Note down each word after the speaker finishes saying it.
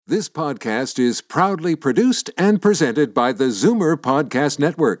This podcast is proudly produced and presented by the Zoomer Podcast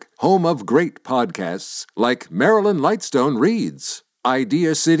Network, home of great podcasts like Marilyn Lightstone Reads,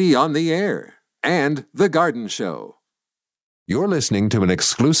 Idea City on the Air, and The Garden Show. You're listening to an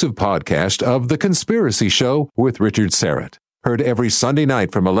exclusive podcast of The Conspiracy Show with Richard Serrett. Heard every Sunday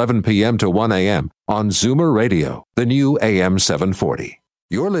night from 11 p.m. to 1 a.m. on Zoomer Radio, the new AM 740.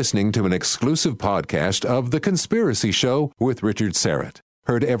 You're listening to an exclusive podcast of The Conspiracy Show with Richard Serrett.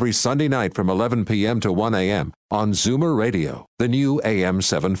 Heard every Sunday night from 11 p.m. to 1 a.m. on Zoomer Radio, the new AM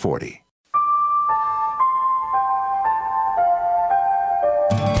 740.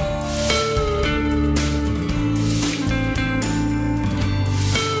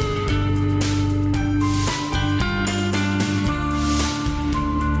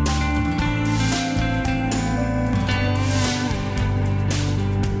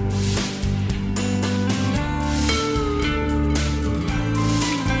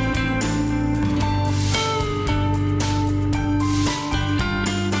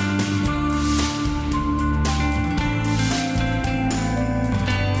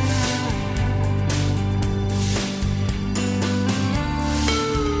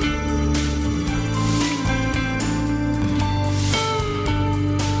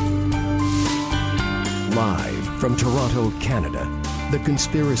 From Toronto, Canada, The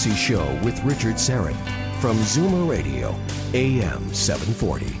Conspiracy Show with Richard Serrett from Zoomer Radio, AM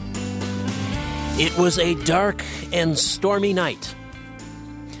 740. It was a dark and stormy night.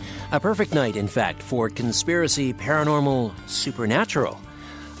 A perfect night, in fact, for conspiracy, paranormal, supernatural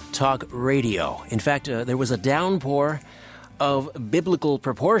talk radio. In fact, there was a downpour of biblical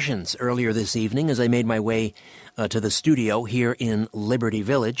proportions earlier this evening as I made my way to the studio here in Liberty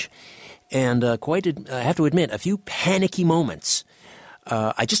Village. And I have to admit, a few panicky moments.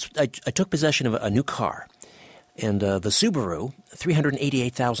 I took possession of a new car, and the Subaru,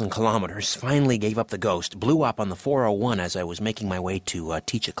 388,000 kilometers, finally gave up the ghost, blew up on the 401 as I was making my way to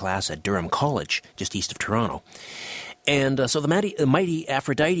teach a class at Durham College, just east of Toronto. And so the mighty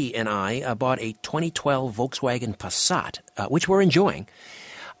Aphrodite and I bought a 2012 Volkswagen Passat, which we're enjoying.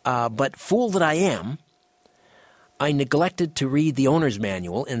 But fool that I am, I neglected to read the owner's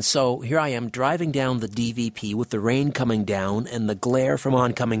manual, and so here I am driving down the DVP with the rain coming down and the glare from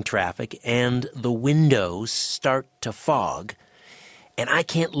oncoming traffic, and the windows start to fog, and I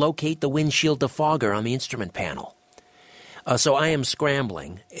can't locate the windshield defogger on the instrument panel. So I am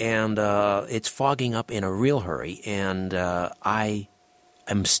scrambling, and it's fogging up in a real hurry, and I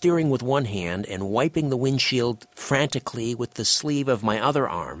am steering with one hand and wiping the windshield frantically with the sleeve of my other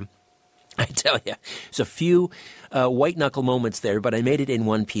arm. I tell you, there's a few white-knuckle moments there, but I made it in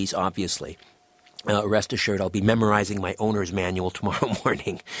one piece, obviously. Rest assured, I'll be memorizing my owner's manual tomorrow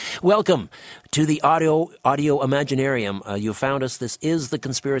morning. Welcome to the Audio Imaginarium. You found us. This is The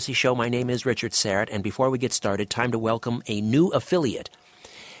Conspiracy Show. My name is Richard Serrett, and before we get started, time to welcome a new affiliate,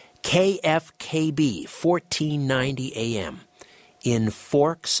 KFKB, 1490 AM, in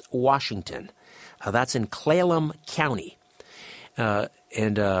Forks, Washington. That's in Clallam County.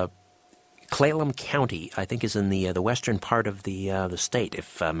 Clallam County, I think, is in the western part of the state,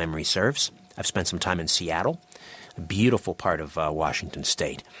 if memory serves. I've spent some time in Seattle, a beautiful part of Washington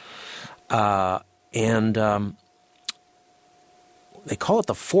State. And they call it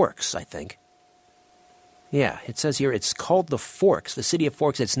the Forks, I think. Yeah, it says here it's called the Forks, the city of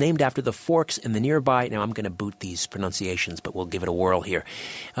Forks. It's named after the forks in the nearby, now I'm going to boot these pronunciations, but we'll give it a whirl here.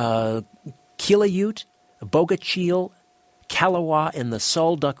 Quileute, Bogachil, Kalawa, and the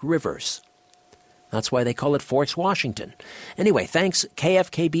Salduck Rivers. That's why they call it Forts, Washington. Anyway, thanks,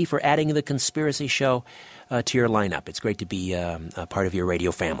 KFKB, for adding the Conspiracy Show to your lineup. It's great to be a part of your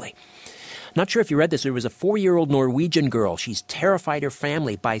radio family. Not sure if you read this. There was a 4-year-old Norwegian girl. She's terrified her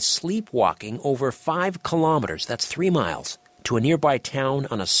family by sleepwalking over 5 kilometers, that's 3 miles, to a nearby town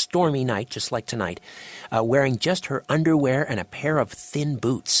on a stormy night, just like tonight, wearing just her underwear and a pair of thin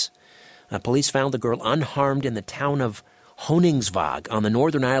boots. Police found the girl unharmed in the town of Honningsvåg on the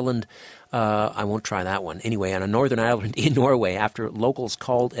northern island. I won't try that one. Anyway, on a northern island in Norway after locals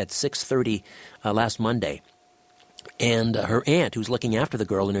called at 6:30 last Monday. And her aunt, who's looking after the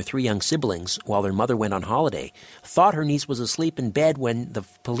girl and her 3 young siblings while their mother went on holiday, thought her niece was asleep in bed when the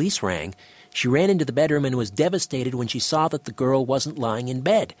police rang. She ran into the bedroom and was devastated when she saw that the girl wasn't lying in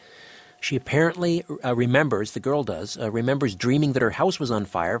bed. She apparently remembers, the girl does, remembers dreaming that her house was on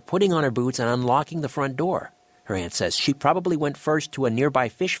fire, putting on her boots and unlocking the front door. Her aunt says she probably went first to a nearby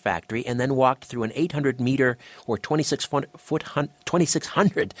fish factory and then walked through an 800-meter or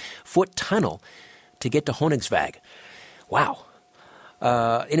 2,600-foot tunnel to get to Honningsvåg. Wow.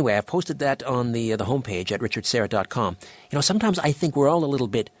 Anyway, I've posted that on the homepage at richardsarah.com. Sometimes I think we're all a little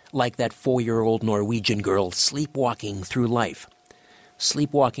bit like that 4-year-old Norwegian girl sleepwalking through life.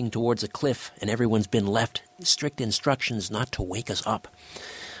 Sleepwalking towards a cliff, and everyone's been left strict instructions not to wake us up.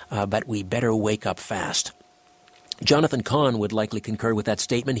 But we better wake up fast. Jonathan Cahn would likely concur with that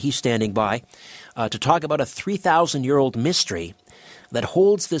statement. He's standing by to talk about a 3,000-year-old mystery that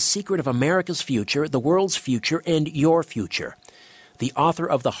holds the secret of America's future, the world's future, and your future. The author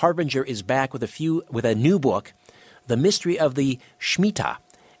of The Harbinger is back with a new book, The Mystery of the Shemitah,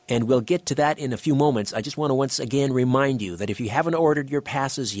 and we'll get to that in a few moments. I just want to once again remind you that if you haven't ordered your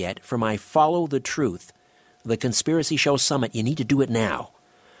passes yet for my Follow the Truth, the Conspiracy Show Summit, you need to do it now.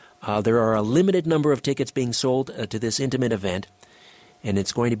 There are a limited number of tickets being sold to this intimate event, and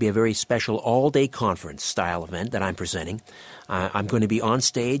it's going to be a very special all-day conference-style event that I'm presenting. I'm going to be on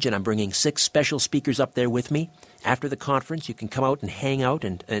stage, and I'm bringing 6 special speakers up there with me. After the conference, you can come out and hang out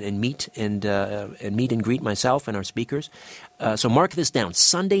and meet and greet myself and our speakers. So mark this down: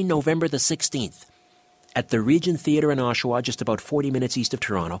 Sunday, November the 16th, at the Regent Theatre in Oshawa, just about 40 minutes east of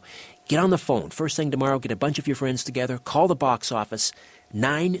Toronto. Get on the phone first thing tomorrow. Get a bunch of your friends together. Call the box office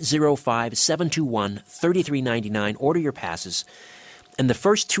 905-721-3399. Order your passes. And the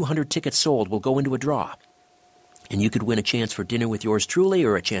first 200 tickets sold will go into a draw. And you could win a chance for dinner with yours truly,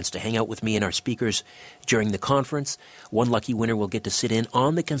 or a chance to hang out with me and our speakers during the conference. One lucky winner will get to sit in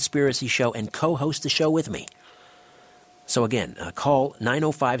on the Conspiracy Show and co-host the show with me. So again, call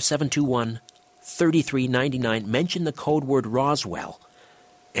 905-721-3399. Mention the code word Roswell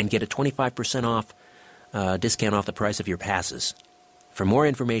and get a 25% off discount off the price of your passes. For more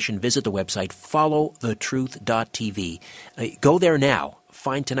information, visit the website followthetruth.tv. Go there now.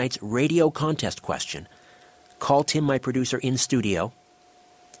 Find tonight's radio contest question. Call Tim, my producer, in studio,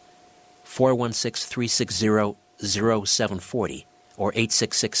 416-360-0740 or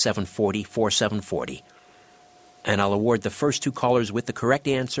 866-740-4740. And I'll award the first 2 callers with the correct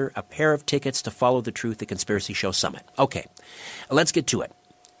answer a pair of tickets to Follow the Truth, the Conspiracy Show Summit. Okay, let's get to it,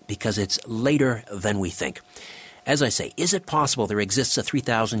 because it's later than we think. As I say, is it possible there exists a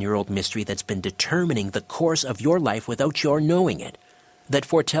 3,000-year-old mystery that's been determining the course of your life without your knowing it, that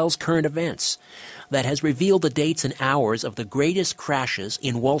foretells current events, that has revealed the dates and hours of the greatest crashes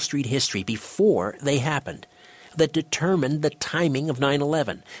in Wall Street history before they happened, that determined the timing of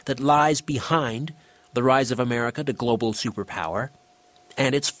 9/11, that lies behind the rise of America to global superpower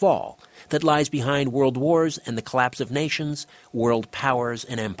and its fall, that lies behind world wars and the collapse of nations, world powers,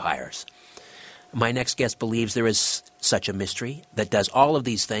 and empires? My next guest believes there is such a mystery that does all of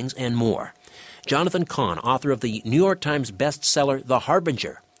these things and more. Jonathan Cahn, author of the New York Times bestseller The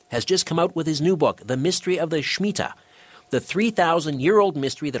Harbinger, has just come out with his new book, The Mystery of the Shemitah, the 3,000-year-old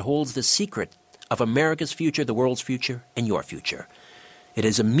mystery that holds the secret of America's future, the world's future, and your future. It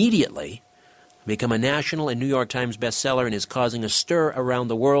has immediately become a national and New York Times bestseller and is causing a stir around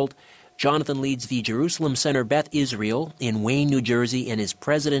the world. Jonathan leads the Jerusalem Center Beth Israel in Wayne, New Jersey, and is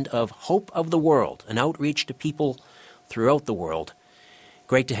president of Hope of the World, an outreach to people throughout the world.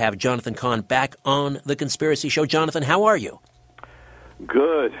 Great to have Jonathan Cahn back on The Conspiracy Show. Jonathan, how are you?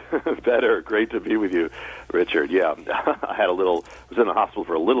 Good. Better. Great to be with you, Richard. Yeah, I was in the hospital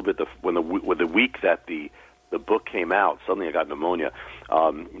for a little bit when the week that the book came out. Suddenly I got pneumonia.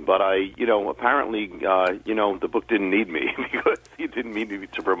 But apparently, the book didn't need me because he didn't need me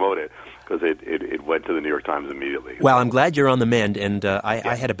to promote it, because it went to the New York Times immediately. Well, I'm glad you're on the mend, and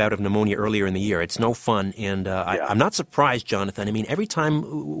I had a bout of pneumonia earlier in the year. It's no fun, and I'm not surprised, Jonathan. I mean, every time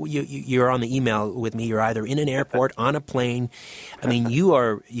you're on the email with me, you're either in an airport, on a plane. I mean,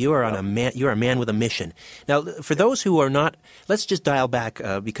 you're a man with a mission. Now, for those who are not, let's just dial back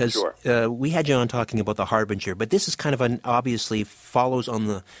because Sure. We had you on talking about The Harbinger, but this is kind of obviously follows on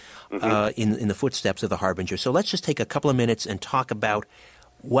the in the footsteps of The Harbinger. So let's just take a couple of minutes and talk about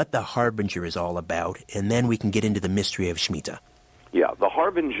what The Harbinger is all about, and then we can get into the mystery of Shemitah. Yeah, The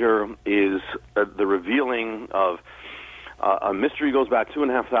Harbinger is the revealing of a mystery goes back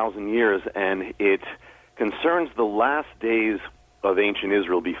 2,500 years, and it concerns the last days of ancient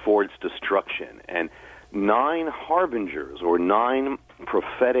Israel before its destruction. And 9 harbingers, or 9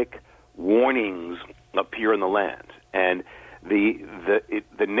 prophetic warnings, appear in the land. And the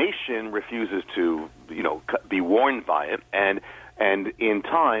nation refuses to be warned by it, and in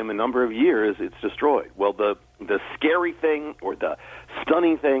time, a number of years, it's destroyed. Well, the scary thing, or the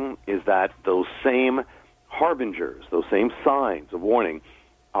stunning thing, is that those same harbingers, those same signs of warning,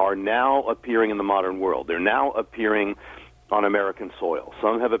 are now appearing in the modern world. They're now appearing on American soil.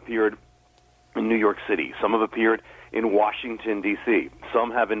 Some have appeared in New York City. Some have appeared in Washington, D.C.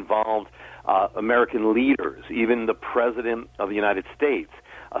 Some have involved American leaders, even the President of the United States.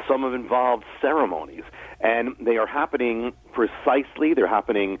 Some have involved ceremonies. And they are happening precisely. They're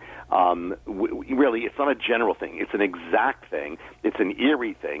happening, really, it's not a general thing. It's an exact thing. It's an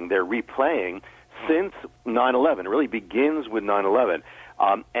eerie thing. They're replaying since 9/11. It really begins with 9/11.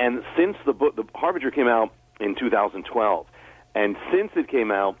 And since the book, The Harbinger came out in 2012. And since it came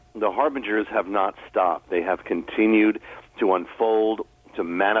out, the Harbingers have not stopped. They have continued to unfold, to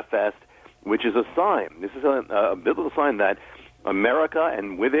manifest, which is a sign. This is a biblical sign that America,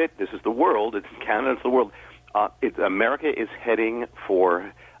 and with it, this is the world, it's Canada, it's the world, America is heading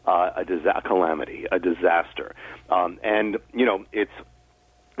for a calamity, a disaster. And,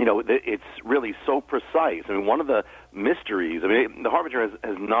 it's really so precise. I mean, one of the mysteries, the Harbinger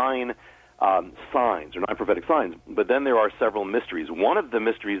has 9 signs, or 9 prophetic signs, but then there are several mysteries. One of the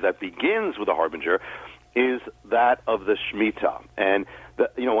mysteries that begins with the Harbinger is that of the Shemitah. And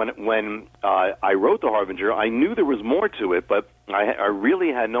when I wrote the Harbinger, I knew there was more to it, but I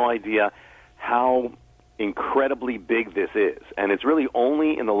really had no idea how incredibly big this is. And it's really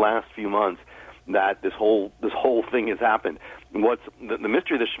only in the last few months that this whole thing has happened. What's the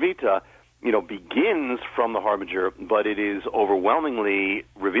mystery of the Shemitah, begins from the Harbinger, but it is overwhelmingly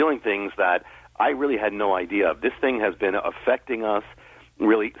revealing things that I really had no idea of. This thing has been affecting us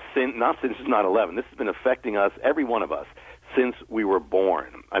really not since 9/11. This has been affecting us, every one of us, since we were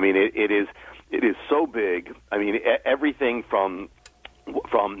born. I mean, it is so big. I mean, everything from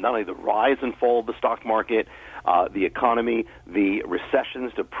not only the rise and fall of the stock market, the economy, the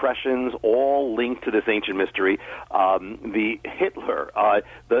recessions, depressions, all linked to this ancient mystery. The Hitler,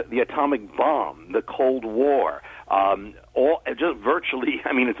 the atomic bomb, the Cold War, all just virtually.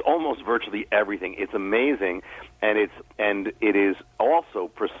 I mean, it's almost virtually everything. It's amazing, and it is also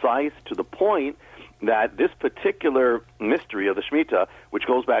precise to the point that this particular mystery of the Shemitah, which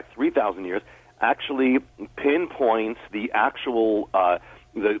goes back 3,000 years, actually pinpoints the actual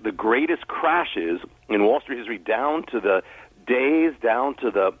the greatest crashes in Wall Street history, down to the days, down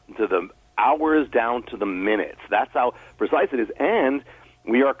to the hours, down to the minutes. That's how precise it is. And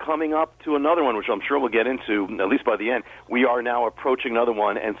we are coming up to another one, which I'm sure we'll get into, at least by the end. We are now approaching another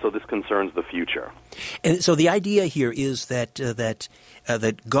one, and so this concerns the future. And so the idea here is that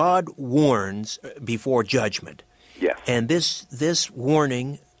God warns before judgment. Yes. And this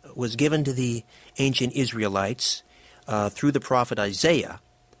warning was given to the ancient Israelites through the prophet Isaiah.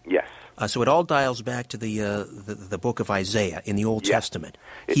 Yes. So it all dials back to the book of Isaiah in the Old Testament.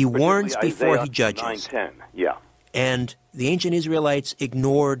 He warns before he judges. 9:10. Yeah. And the ancient Israelites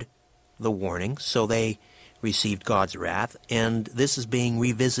ignored the warning, so they received God's wrath. And this is being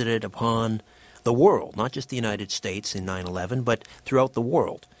revisited upon the world, not just the United States in 9/11, but throughout the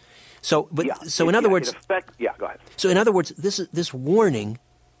world. So, in other words, go ahead. So, in other words, this warning,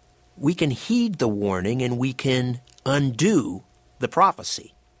 we can heed the warning and we can undo the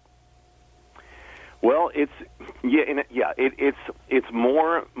prophecy. Well, it's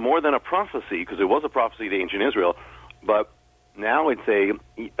more than a prophecy, because it was a prophecy to ancient Israel, but now it's a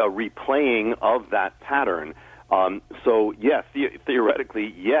replaying of that pattern. So yes,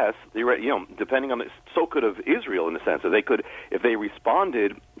 theoretically, yes, depending on the, so could have Israel in the sense that they could, if they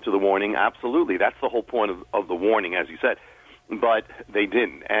responded to the warning, absolutely. That's the whole point of the warning, as you said, but they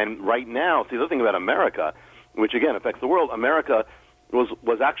didn't. And right now, see, the other thing about America, which again affects the world, America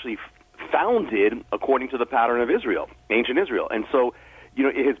was actually founded according to the pattern of Israel, ancient Israel. And so,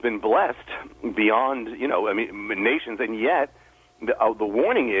 it has been blessed beyond, nations, and yet the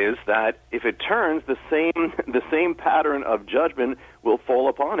warning is that if it turns, the same pattern of judgment will fall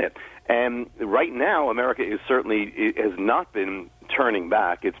upon it. And right now, America it has not been turning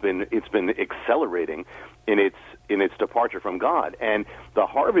back. It's been accelerating in its departure from God. And the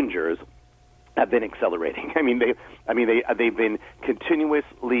harbingers have been accelerating. They've been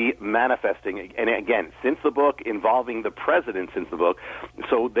continuously manifesting, and again, since the book, involving the president since the book.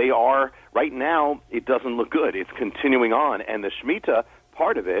 So they are, right now, it doesn't look good. It's continuing on, and the Shemitah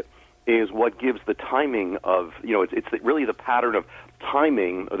part of it is what gives the timing of, it's really the pattern of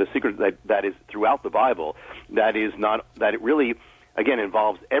timing, or the secret that is throughout the Bible, that it really, again,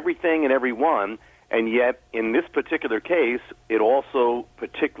 involves everything and everyone. And yet, in this particular case, it also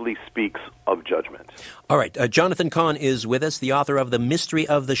particularly speaks of judgment. All right. Jonathan Cahn is with us, the author of The Mystery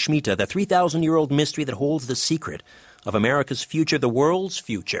of the Shemitah, the 3,000-year-old mystery that holds the secret of America's future, the world's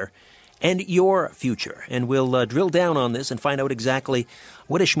future, and your future. And we'll drill down on this and find out exactly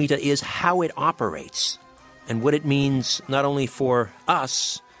what a Shemitah is, how it operates, and what it means not only for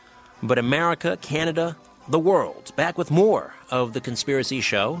us, but America, Canada, the world. Back with more of The Conspiracy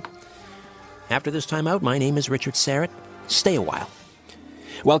Show. After this time out, my name is Richard Serrett. Stay a while.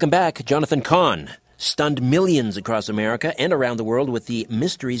 Welcome back. Jonathan Cahn stunned millions across America and around the world with the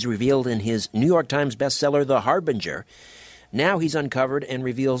mysteries revealed in his New York Times bestseller, The Harbinger. Now he's uncovered and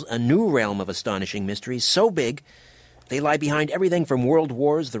reveals a new realm of astonishing mysteries so big they lie behind everything from world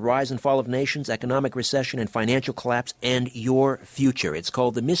wars, the rise and fall of nations, economic recession and financial collapse, and your future. It's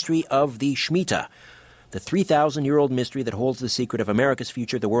called The Mystery of the Shemitah, the 3,000-year-old mystery that holds the secret of America's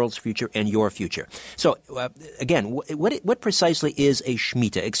future, the world's future, and your future. So, again, what precisely is a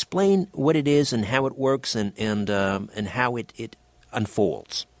Shemitah? Explain what it is and how it works and how it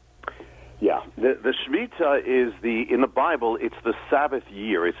unfolds. Yeah, the Shemitah is in the Bible, it's the Sabbath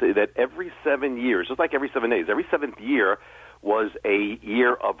year. It's that every 7 years, just like every 7 days, every seventh year was a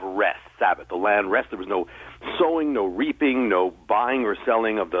year of rest, Sabbath. The land rested. There was no sowing, no reaping, no buying or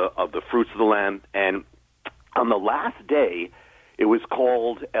selling of the fruits of the land. And on the last day, it was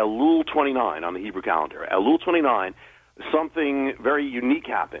called Elul 29 on the Hebrew calendar. Elul 29, something very unique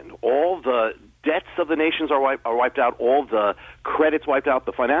happened. All the debts of the nations are wiped out. All the credits wiped out.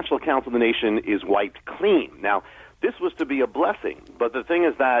 The financial accounts of the nation is wiped clean. Now, this was to be a blessing, but the thing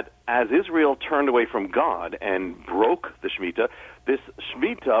is that as Israel turned away from God and broke the Shemitah, this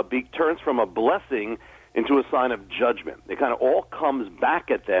Shemitah turns from a blessing into a sign of judgment. It kind of all comes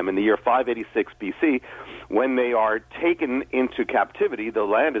back at them in the year 586 BC when they are taken into captivity. The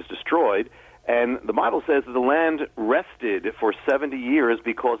land is destroyed, and the Bible says that the land rested for 70 years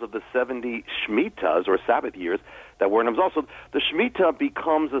because of the 70 Shemitahs, or Sabbath years, that were in them. Also, the Shemitah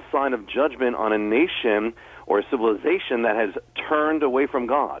becomes a sign of judgment on a nation or a civilization that has turned away from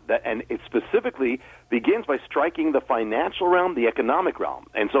God. And it specifically begins by striking the financial realm, the economic realm.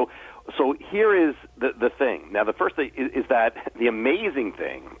 And so here is the thing. Now, the first thing is that the amazing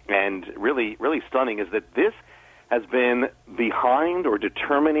thing, and really, really stunning, is that this has been behind or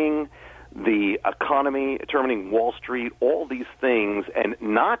determining the economy, determining Wall Street, all these things, and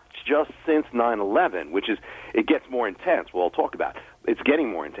not just since 9/11, which is, it gets more intense. Well, I'll talk about it. It's getting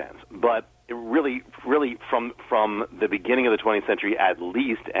more intense, but it really from the beginning of the 20th century at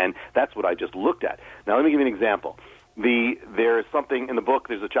least, and that's what I just looked at. Now, let me give you an example. There's something in the book,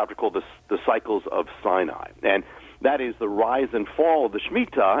 there's a chapter called the Cycles of Sinai, and that is the rise and fall of the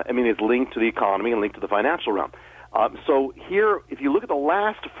Shemitah. I mean, it's linked to the economy and linked to the financial realm. So here, if you look at the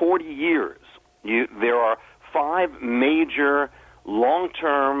last 40 years, there are 5 major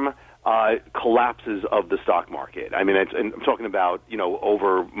long-term collapses of the stock market. I mean, and I'm talking about,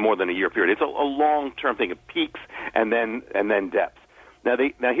 over more than a year period. It's a long-term thing. It peaks and then depths.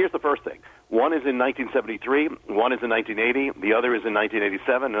 Now here's the first thing. One is in 1973, one is in 1980, the other is in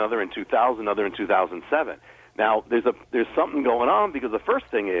 1987, another in 2000, another in 2007. Now, there's something going on, because the first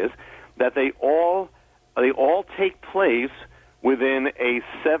thing is that they all take place within a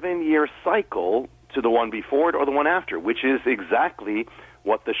 7-year cycle to the one before it or the one after, which is exactly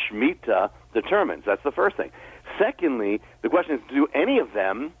what the Shemitah determines. That's the first thing. Secondly, the question is, do any of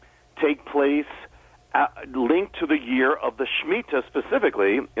them take place linked to the year of the Shemitah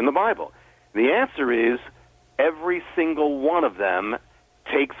specifically in the Bible? The answer is every single one of them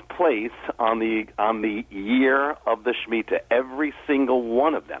takes place on the year of the Shemitah, every single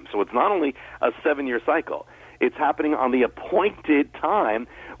one of them. So it's not only a 7-year cycle. It's happening on the appointed time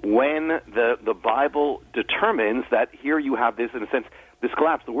when the Bible determines that here you have this, in a sense, this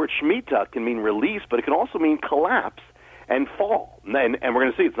collapse. The word Shemitah can mean release, but it can also mean collapse and fall. And we're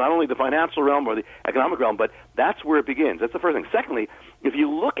going to see it's not only the financial realm or the economic realm, but that's where it begins. That's the first thing. Secondly, if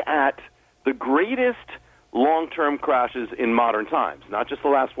you look at the greatest long-term crashes in modern times, not just the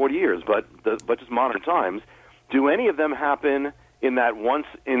last 40 years, but just modern times, do any of them happen in that once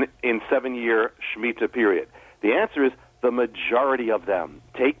in 7-year Shemitah period? The answer is the majority of them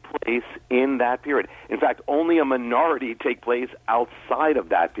take place in that period. In fact, only a minority take place outside of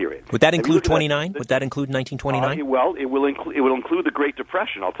that period. Would that include 29? Would that include 1929? Well, it will include the Great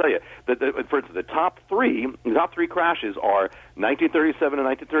Depression. I'll tell you. For instance, the top three crashes are 1937 and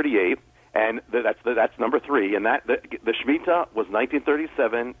 1938. And that's number 3, and the Shemitah was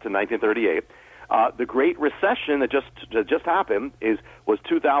 1937 to 1938. The Great Recession that just happened was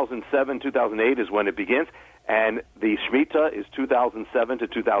 2007, 2008 is when it begins, and the Shemitah is 2007 to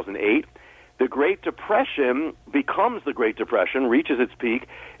 2008. The Great Depression becomes the Great Depression, reaches its peak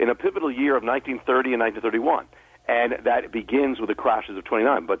in a pivotal year of 1930 and 1931. And that begins with the crashes of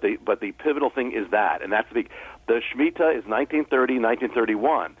 29. But the pivotal thing is that, and that's the Shemitah is 1930,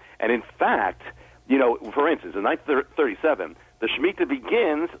 1931. And in fact, for instance, in 1937, the Shemitah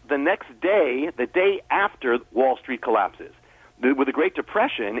begins the next day, the day after Wall Street collapses. With the Great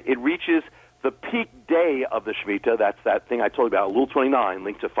Depression, it reaches the peak day of the Shemitah, that's that thing I told you about, Elul 29,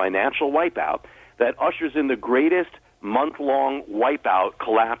 linked to financial wipeout, that ushers in the greatest month-long wipeout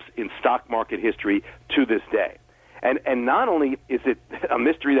collapse in stock market history to this day. And not only is it a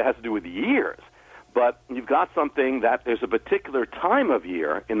mystery that has to do with years, but you've got something that there's a particular time of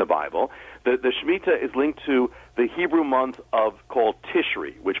year in the Bible. The Shemitah is linked to the Hebrew month called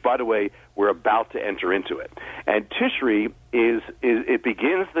Tishri, which, by the way, we're about to enter into it. And Tishri it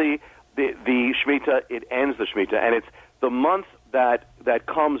begins the Shemitah, it ends the Shemitah, and it's the month that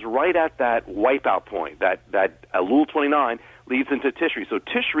comes right at that wipeout point, that Elul 29 leads into Tishri. So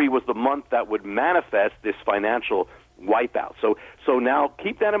Tishri was the month that would manifest this financial wipeout. So now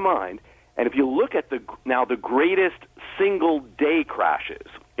keep that in mind. And if you look at the greatest single-day crashes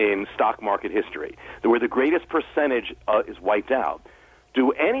in stock market history, where the greatest percentage is wiped out,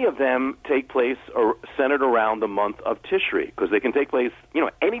 do any of them take place or centered around the month of Tishri? Because they can take place,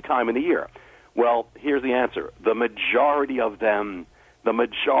 any time in the year. Well, here's the answer. The majority of them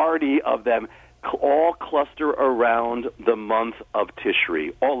all cluster around the month of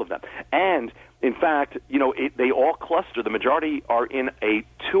Tishri, all of them. And in fact, they all cluster. The majority are in a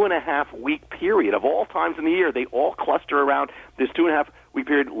 2.5-week period of all times in the year. They all cluster around this 2.5-week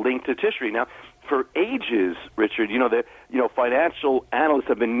period linked to Tishri. Now, for ages, Richard, financial analysts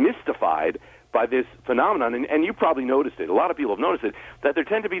have been mystified by this phenomenon, and you probably noticed it. A lot of people have noticed it, that there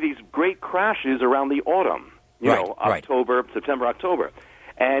tend to be these great crashes around the autumn, October, September, October.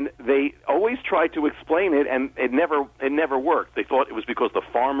 And they always tried to explain it, and it never worked. They thought it was because the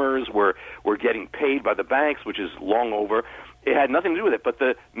farmers were getting paid by the banks, which is long over. It had nothing to do with it. But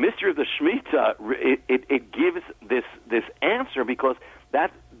the mystery of the Shemitah, it gives this answer, because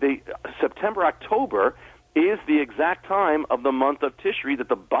that the September, October is the exact time of the month of Tishri that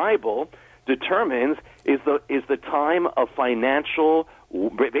the Bible determines is the time of financial,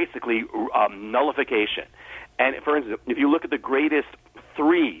 basically, nullification. And for instance, if you look at the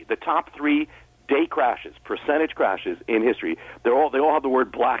top three day crashes, percentage crashes in history, they all have the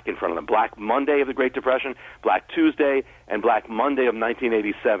word black in front of them. Black Monday of the Great Depression, Black Tuesday, and Black Monday of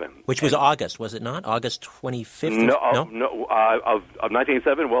 1987. Which was August, was it not? August 25th? No, of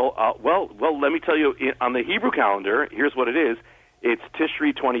 1987. Well, let me tell you, on the Hebrew calendar, here's what it is. It's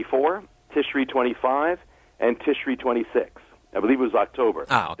Tishri 24, Tishri 25, and Tishri 26. I believe it was October.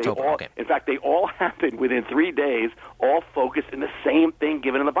 October, okay. In fact, they all happened within 3 days, all focused in the same thing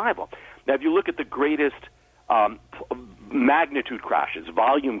given in the Bible. Now, if you look at the greatest magnitude crashes,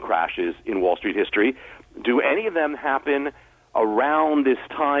 volume crashes in Wall Street history, do any of them happen around this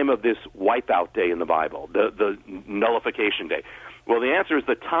time of this wipeout day in the Bible, the nullification day? Well, the answer is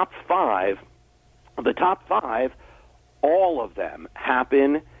the top five. The top five, all of them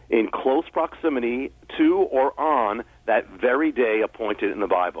happen in close proximity to or on that very day appointed in the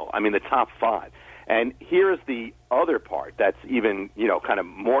Bible. I mean, the top five. And here's the other part that's even, kind of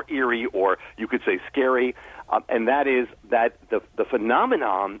more eerie, or you could say scary, and that is that the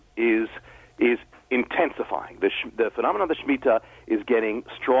phenomenon is intensifying. The phenomenon of the Shemitah is getting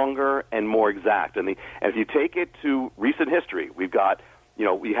stronger and more exact. And if you take it to recent history, we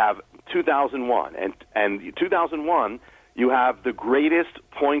have 2001, and 2001. You have the greatest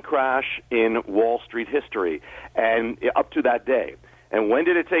point crash in Wall Street history, and up to that day. And when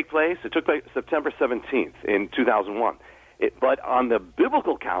did it take place? It took place September 17th in 2001. But on the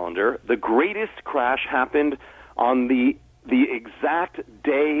biblical calendar, the greatest crash happened on the exact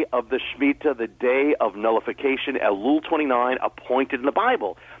day of the Shemitah, the day of nullification, Elul 29, appointed in the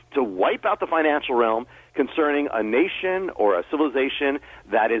Bible to wipe out the financial realm concerning a nation or a civilization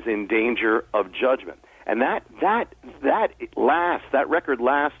that is in danger of judgment. And that record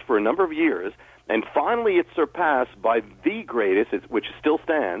lasts for a number of years, and finally it's surpassed by the greatest, which still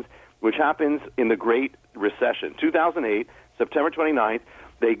stands, which happens in the Great Recession. 2008, September 29th,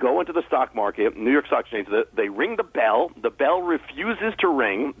 they go into the stock market, New York Stock Exchange, they ring the bell. The bell refuses to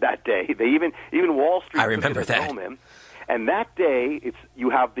ring that day. They even Wall Street. I remember that. And that day, you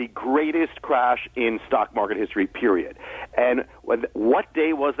have the greatest crash in stock market history, period. And what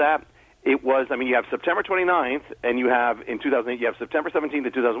day was that? It was, you have September 29th, and you have, in 2008, you have September 17th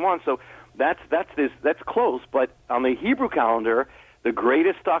of 2001, so that's close, but on the Hebrew calendar, the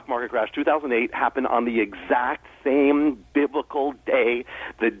greatest stock market crash, 2008, happened on the exact same biblical day,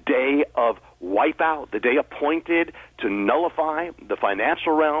 the day of wipeout, the day appointed to nullify the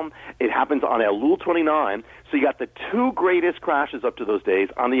financial realm. It happens on Elul 29, so you got the two greatest crashes up to those days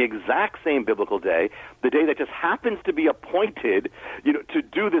on the exact same biblical day, the day that just happens to be appointed, to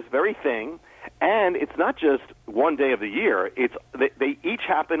do this very thing. And it's not just one day of the year. They each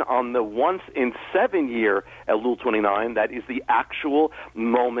happen on the once in 7 year Elul 29. That is the actual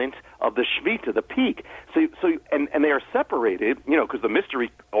moment of the Shemitah, the peak. So and they are separated, because the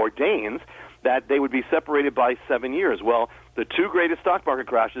mystery ordains that they would be separated by 7 years. Well, the two greatest stock market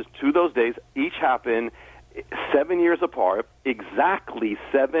crashes to those days each happen 7 years apart, exactly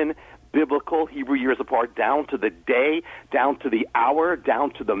 7 biblical Hebrew years apart, down to the day, down to the hour,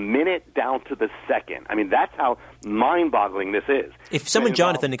 down to the minute, down to the second. I mean, that's how mind-boggling this is. If someone,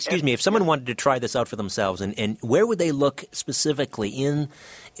 Jonathan, if someone wanted to try this out for themselves, and where would they look specifically in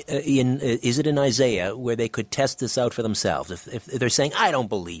is it in Isaiah where they could test this out for themselves? If they're saying, I don't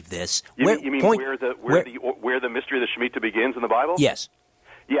believe this. You mean where the mystery of the Shemitah begins in the Bible? Yes.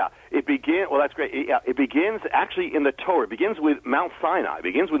 Yeah, it begins. Well, that's great. Yeah, it begins actually in the Torah. It begins with Mount Sinai. It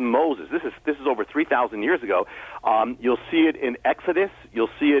begins with Moses. This is over 3,000 years ago. You'll see it in Exodus.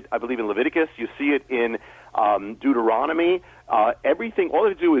 You'll see it, I believe, in Leviticus. You see it in Deuteronomy. Everything. All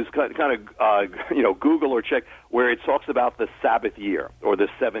they do is kind of Google or check where it talks about the Sabbath year or the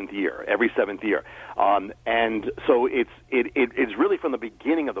seventh year, every seventh year, and so it's really from the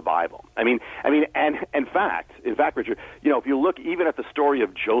beginning of the Bible. I mean, and in fact, Richard, if you look even at the story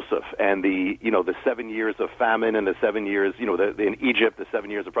of Joseph and the 7 years of famine and the 7 years, in Egypt, the 7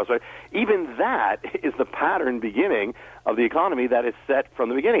 years of prosperity, even that is the pattern beginning of the economy that is set from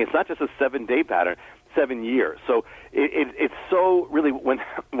the beginning. It's not just a 7-day pattern. 7 years. So it's so really when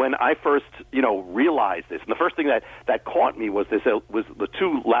I first realized this, and the first thing that caught me was was the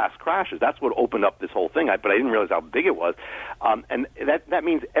two last crashes. That's what opened up this whole thing. But I didn't realize how big it was, and that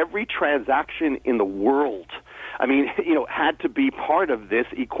means every transaction in the world, had to be part of this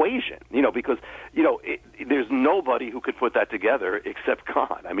equation. Because there's nobody who could put that together except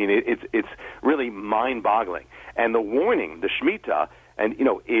God. I mean, it's really mind-boggling. And the warning, the Shemitah. And,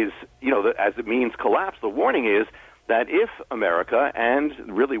 as it means collapse, the warning is that if America and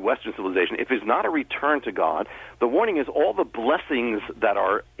really Western civilization, if it's not a return to God, the warning is all the blessings that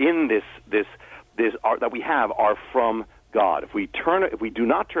are in this that we have are from God. If we do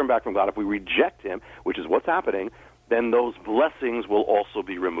not turn back from God, if we reject Him, which is what's happening, then those blessings will also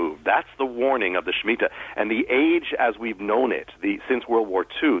be removed. That's the warning of the Shemitah. And the age as we've known it, since World War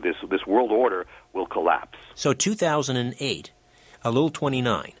II, this world order will collapse. So 2008. Elul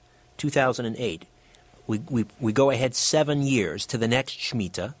 29, 2008, we go ahead 7 years to the next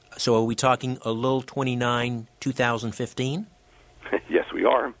Shemitah. So are we talking Elul 29, 2015? Yes, we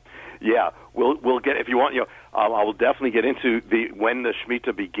are. Yeah, we'll get, if you want, I will definitely get into when the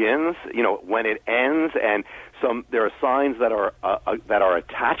Shemitah begins, when it ends, and there are signs that are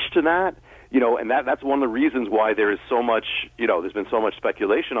attached to that, and that's one of the reasons why there is so much, there's been so much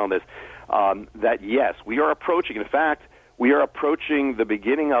speculation on this, that yes, we are approaching, in fact, we are approaching the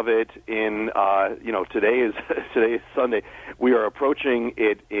beginning of it in, today is Sunday. We are approaching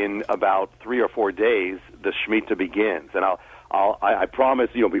it in about 3 or 4 days. The Shemitah begins, and I promise,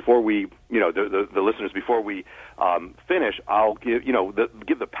 before we, the listeners, before we finish, I'll give,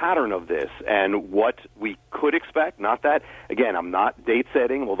 give the pattern of this and what we could expect. Not that, again, I'm not date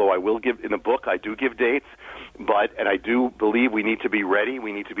setting, although I will give in the book. I do give dates, and I do believe we need to be ready.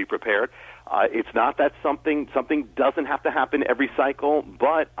 We need to be prepared. It's not that something doesn't have to happen every cycle,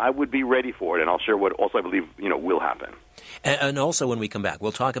 but I would be ready for it, and I'll share what also I believe will happen. And also, when we come back,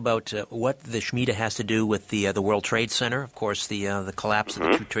 we'll talk about what the Shemitah has to do with the World Trade Center. Of course, the collapse of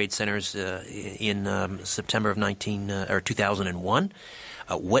the two trade centers in September of 2001.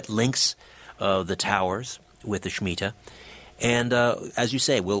 What links the towers with the Shemitah? And as you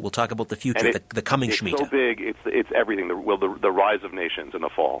say, we'll talk about the future, the coming Shemitah. It's so big. It's everything. The rise of nations in the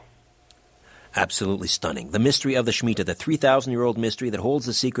fall. Absolutely stunning. The mystery of the Shemitah, the 3,000-year-old mystery that holds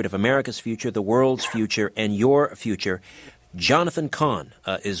the secret of America's future, the world's future, and your future. Jonathan Cahn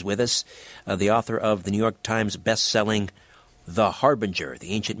is with us, the author of the New York Times best-selling The Harbinger,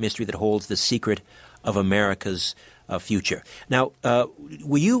 the ancient mystery that holds the secret of America's future. Now,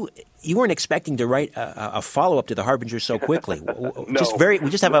 you weren't expecting to write a follow-up to The Harbinger so quickly. No. We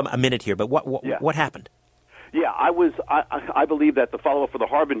just have a minute here, but what happened? Yeah, I believe that the follow-up for The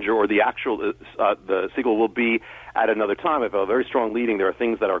Harbinger, or the actual the sequel, will be at another time. I have a very strong leading. There are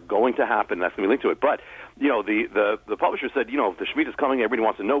things that are going to happen that's going to be linked to it. But the publisher said, if the Shemitah is coming, everybody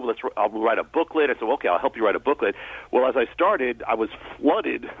wants to know. I'll write a booklet. I said, okay, I'll help you write a booklet. Well, as I started, I was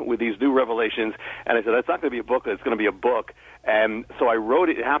flooded with these new revelations, and I said, that's not going to be a booklet. It's going to be a book. And so I wrote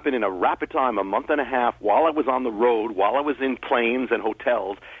it. It happened in a rapid time, a month and a half, while I was on the road, while I was in planes and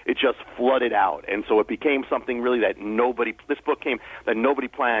hotels. It just flooded out. And so it became something really that this book came that nobody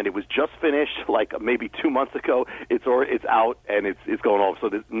planned. It was just finished like maybe 2 months ago. It's out and it's going off. So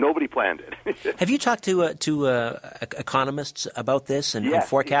nobody planned it. Have you talked to economists about this and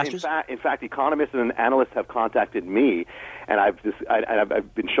forecasters? In fact, economists and analysts have contacted me, and I've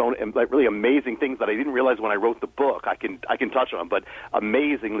been shown really amazing things that I didn't realize when I wrote the book. I can touch on, but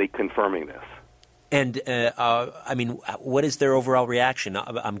amazingly confirming this. And what is their overall reaction?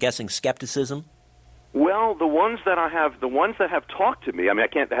 I'm guessing skepticism. Well, the ones that have talked to me,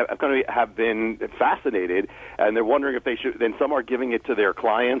 have been fascinated, and they're wondering if they should. Then some are giving it to their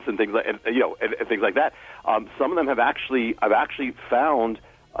clients and things like, and things like that. Some of them I've actually found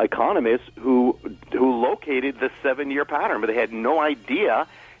economists who located the 7-year pattern, but they had no idea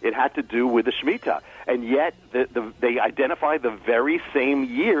it had to do with the Shemitah, and yet they identify the very same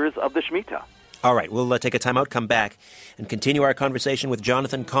years of the Shemitah. All right, we'll take a time out, come back, and continue our conversation with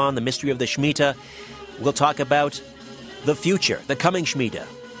Jonathan Cahn, the mystery of the Shemitah. We'll talk about the future, the coming Shemitah.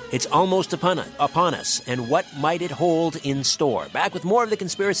 It's almost upon us, and what might it hold in store? Back with more of The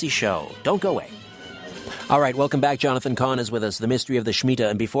Conspiracy Show. Don't go away. All right, welcome back. Jonathan Cahn is with us, the mystery of the Shemitah.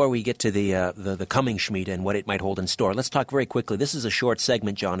 And before we get to the coming Shemitah and what it might hold in store, let's talk very quickly. This is a short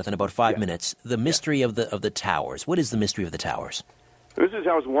segment, Jonathan, about 5 minutes. The mystery of the towers. What is the mystery of the towers? The mystery of the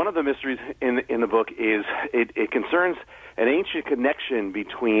towers, one of the mysteries in the book is it concerns an ancient connection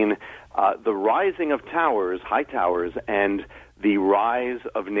between the rising of towers, high towers, and the rise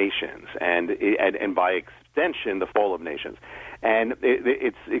of nations, and by extension, the fall of nations. And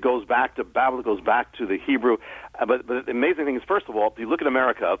it goes back to Babel, it goes back to the Hebrew. But the amazing thing is, first of all, if you look at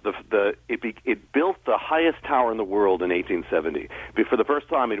America, it built the highest tower in the world in 1870. For the first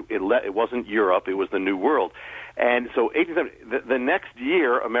time, it wasn't Europe, it was the New World. And so 1870, the next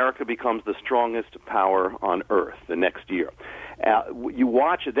year, America becomes the strongest power on earth, the next year. You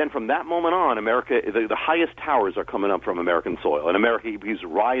watch it, then from that moment on, America, the highest towers are coming up from American soil. And America is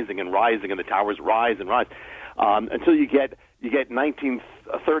rising and rising, and the towers rise and rise until you get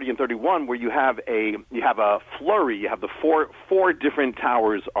 1930 and 31, where you have a flurry. You have the four different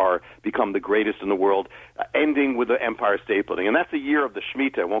towers become the greatest in the world, ending with the Empire State Building, and that's the year of the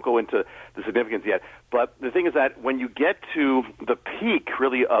Shemitah. I won't go into the significance yet, but the thing is that when you get to the peak,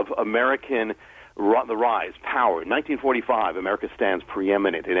 really, of American the rise, power, 1945, America stands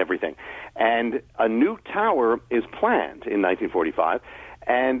preeminent in everything, and a new tower is planned in 1945,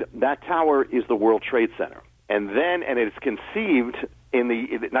 and that tower is the World Trade Center. And it's conceived in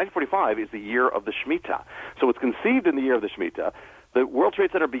 1945 is the year of the Shemitah. So it's conceived in the year of the Shemitah. The World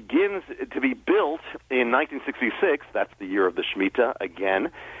Trade Center begins to be built in 1966. That's the year of the Shemitah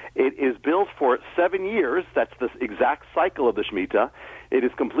again. It is built for 7 years. That's the exact cycle of the Shemitah. It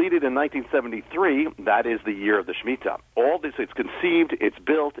is completed in 1973. That is the year of the Shemitah. All this, it's conceived, it's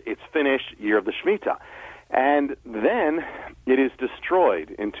built, it's finished, year of the Shemitah. And then it is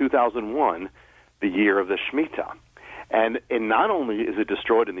destroyed in 2001, the year of the Shemitah. And not only is it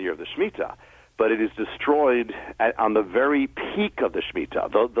destroyed in the year of the Shemitah, but it is destroyed on the very peak of the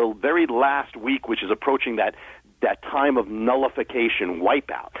Shemitah, the very last week, which is approaching that time of nullification,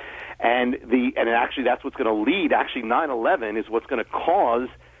 wipeout. And actually that's what's going to lead, 9/11 is what's going to cause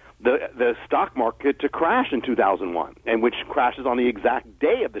the stock market to crash in 2001, and which crashes on the exact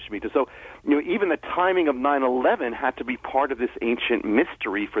day of the Shemitah. So, even the timing of 9/11 had to be part of this ancient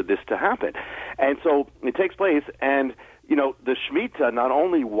mystery for this to happen. And so it takes place, and the Shemitah not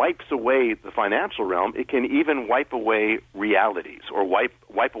only wipes away the financial realm, it can even wipe away realities or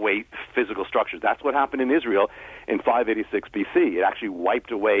wipe away physical structures. That's what happened in Israel in 586 BC. It actually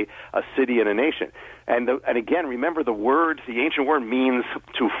wiped away a city and a nation. And again, remember the ancient word means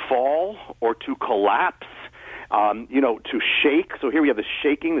to fall or to collapse, to shake. So here we have the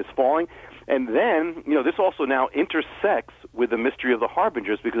shaking, this falling. And then, this also now intersects with the mystery of the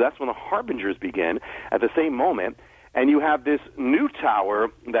harbingers, because that's when the harbingers begin at the same moment. And you have this new tower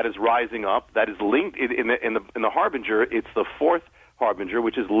that is rising up, that is linked in the harbinger. It's the fourth harbinger,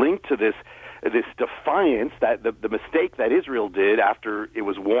 which is linked to this defiance, that the mistake that Israel did after it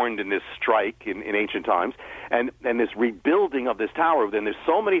was warned in this strike in ancient times, and this rebuilding of this tower. Then there's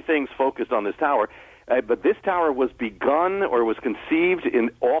so many things focused on this tower. But this tower was begun or was conceived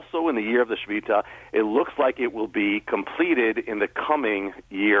also in the year of the Shemitah. It looks like it will be completed in the coming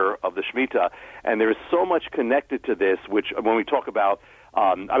year of the Shemitah. And there is so much connected to this, which when we talk about,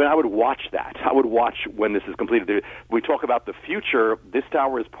 I would watch that. I would watch when this is completed. We talk about the future. This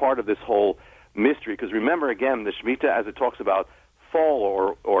tower is part of this whole mystery. Because remember, again, the Shemitah, as it talks about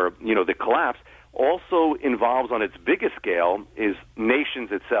fall or the collapse, also involves on its biggest scale is nations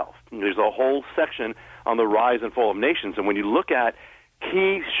itself. There's a whole section on the rise and fall of nations, and when you look at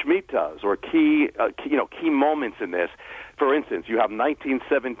key Shemitas or key moments in this, for instance, you have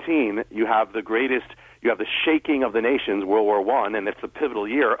 1917, you have the shaking of the nations, World War I, and it's a pivotal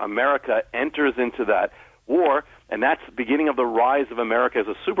year. America enters into that war, and that's the beginning of the rise of America as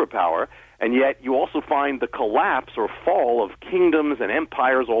a superpower, and yet you also find the collapse or fall of kingdoms and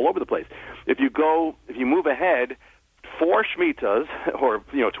empires all over the place. If you move ahead 4 Shemitas, or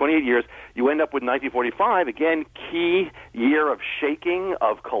 28 years, you end up with 1945, again, key year of shaking,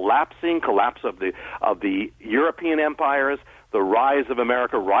 of collapse of the European empires, the rise of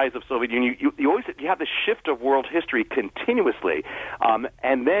America, rise of Soviet Union. You have the shift of world history continuously,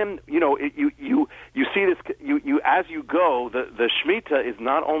 and then you see this. As you go, the Shemitah is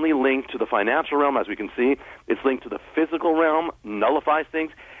not only linked to the financial realm, as we can see, it's linked to the physical realm, nullifies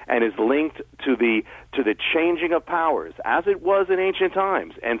things, and is linked to the changing of powers, as it was in ancient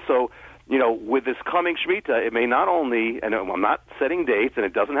times. And so, with this coming Shemitah, it may not only, and I'm not setting dates, and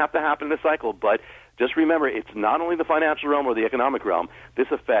it doesn't have to happen in a cycle, but just remember, it's not only the financial realm or the economic realm. This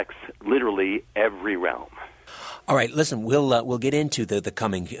affects literally every realm. All right, listen, we'll get into the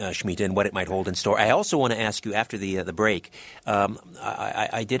coming Shemitah and what it might hold in store. I also want to ask you after the break.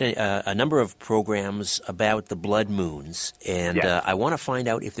 I did a number of programs about the blood moons, and yes. I want to find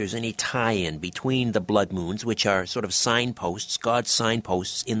out if there's any tie-in between the blood moons, which are sort of signposts, God's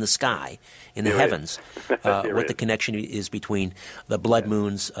signposts in the sky, in the heavens. What the connection is between the blood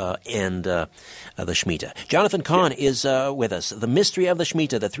moons and the Shemitah. Jonathan Cahn is with us. The mystery of the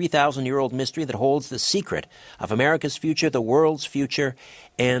Shemitah, the 3,000-year-old mystery that holds the secret of America's future, the world's future,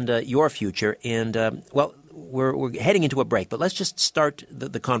 and your future. And, we're heading into a break, but let's just start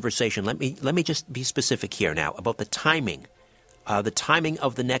the conversation. Let me just be specific here now about the timing of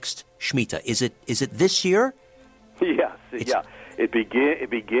the next Shemitah. Is it this year? Yes, yeah. It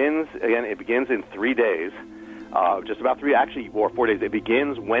begins in 3 days, just about 3, actually, or 4 days. It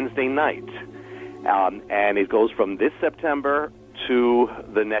begins Wednesday night, and it goes from this September to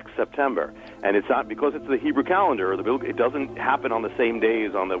the next September. And it's not because it's the Hebrew calendar, it doesn't happen on the same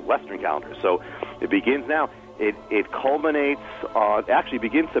days on the Western calendar. So it begins now. It culminates, actually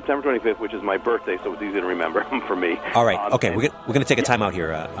begins September 25th, which is my birthday, so it's easy to remember for me. All right, okay, we're going to take a time out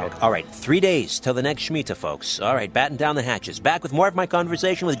here. All right, 3 days till the next Shemitah, folks. All right, batten down the hatches. Back with more of my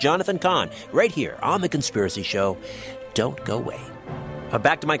conversation with Jonathan Cahn, right here on The Conspiracy Show. Don't go away.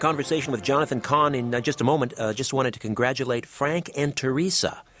 Back to my conversation with Jonathan Cahn in just a moment. Just wanted to congratulate Frank and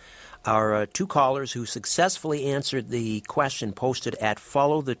Teresa, our 2 callers who successfully answered the question posted at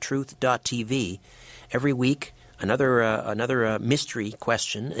followthetruth.tv. Every week, another mystery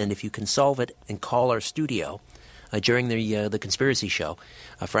question, and if you can solve it and call our studio during the Conspiracy Show,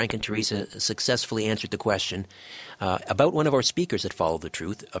 Frank and Teresa successfully answered the question about one of our speakers at Follow the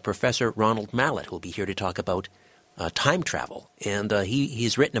Truth, Professor Ronald Mallett, who will be here to talk about time travel. And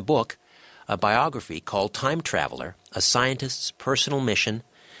he's written a book, a biography called Time Traveler, A Scientist's Personal Mission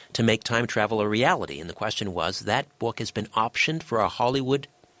to Make Time Travel a Reality. And the question was, that book has been optioned for a Hollywood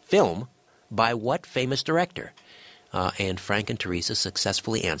film by what famous director? And Frank and Teresa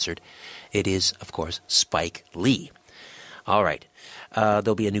successfully answered. It is, of course, Spike Lee. All right.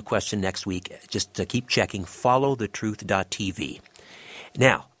 There'll be a new question next week. Just keep checking followthetruth.tv.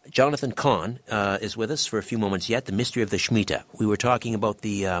 Now, Jonathan Cahn is with us for a few moments yet. The mystery of the Shemitah. We were talking about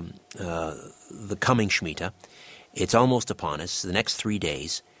the coming Shemitah. It's almost upon us, the next 3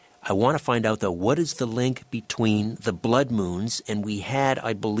 days. I want to find out, though, what is the link between the blood moons, and we had,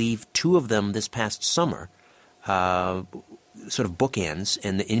 I believe, 2 of them this past summer, sort of bookends,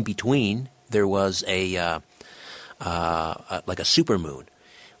 and in between there was like a supermoon,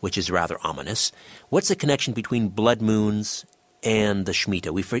 which is rather ominous. What's the connection between blood moons and the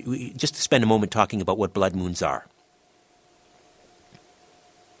Shemitah? We just to spend a moment talking about what blood moons are.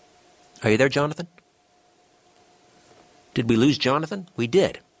 Are you there, Jonathan? Did we lose Jonathan? We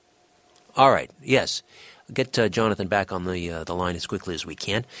did. All right, yes. Get Jonathan back on the line as quickly as we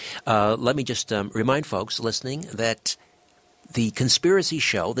can. Let me just remind folks listening that the Conspiracy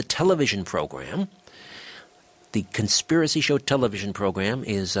Show, the television program, the Conspiracy Show television program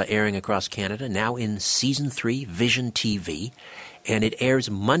is airing across Canada, now in Season 3, Vision TV, and it airs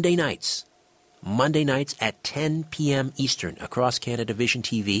Monday nights at 10 p.m. Eastern across Canada, Vision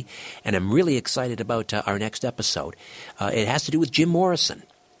TV, and I'm really excited about our next episode. It has to do with Jim Morrison.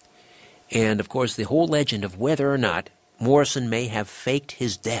 And, of course, the whole legend of whether or not Morrison may have faked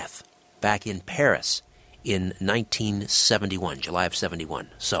his death back in Paris in 1971, July of 71.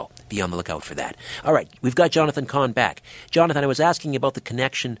 So be on the lookout for that. All right, we've got Jonathan Cahn back. Jonathan, I was asking about the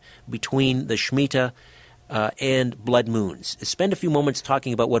connection between the Shemitah and blood moons. Spend a few moments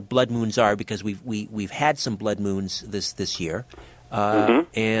talking about what blood moons are, because we've had some blood moons this year,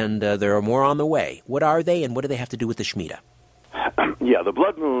 and there are more on the way. What are they, and what do they have to do with the Shemitah? Yeah, the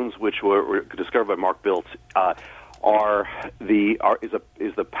blood moons, which were discovered by Mark Biltz,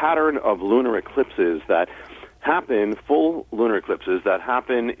 is the pattern of lunar eclipses that happen, full lunar eclipses that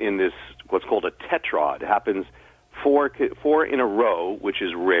happen in this what's called a tetrad. It happens four in a row, which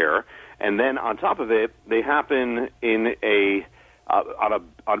is rare, and then on top of it, they happen in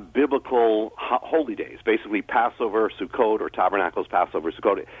on biblical holy days, basically Passover, Sukkot, or Tabernacles, Passover,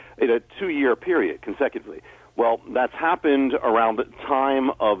 Sukkot, in a 2-year period consecutively. Well, that's happened around the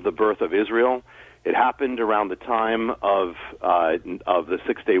time of the birth of Israel. It happened around the time of the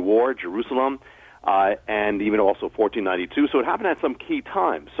Six-Day War, Jerusalem, and even also 1492. So it happened at some key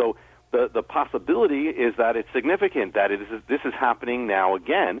times. So the possibility is that it's significant that this is happening now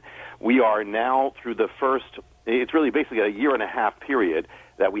again. We are now through the first, it's really basically a 1.5 year period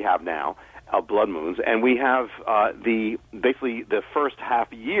that we have now of blood moons, and we have basically the first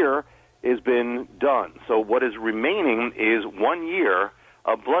half year has been done. So what is remaining is 1 year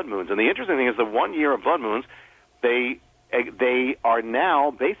of blood moons. And the interesting thing is the 1 year of blood moons, they are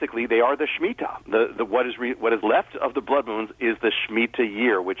now basically, they are the Shemitah. What is left of the blood moons is the Shemitah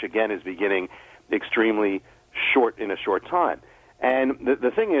year, which again is beginning extremely short in a short time. And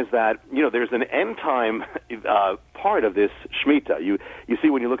the thing is that, there's an end time part of this Shemitah. You see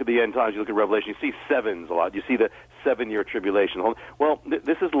when you look at the end times, you look at Revelation, you see sevens a lot. You see the 7-year tribulation. Well,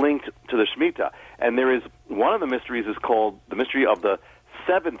 this is linked to the Shemitah. And there is, one of the mysteries is called the mystery of the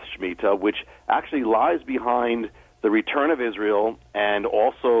 7th Shemitah, which actually lies behind the return of Israel and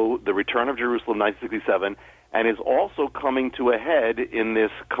also the return of Jerusalem, 1967, and is also coming to a head in this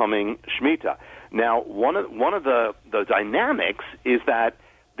coming Shemitah. Now, one of the dynamics is that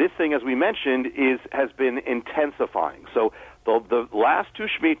this thing, as we mentioned, has been intensifying. So the last 2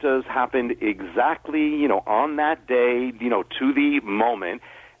 Shemitahs happened exactly, on that day, to the moment.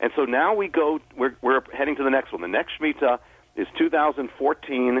 And so now we're heading to the next one. The next Shemitah is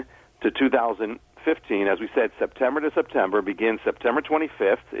 2014 to 2015. As we said, September to September, begins September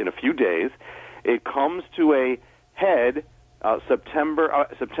 25th in a few days. It comes to a head September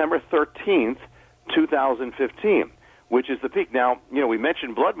 13th, 2015, which is the peak. Now, we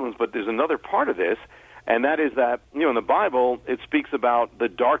mentioned blood moons, but there's another part of this, and that is that, in the Bible, it speaks about the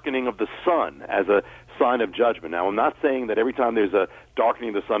darkening of the sun as a sign of judgment. Now, I'm not saying that every time there's a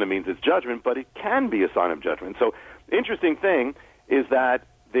darkening of the sun, it means it's judgment, but it can be a sign of judgment. So, interesting thing is that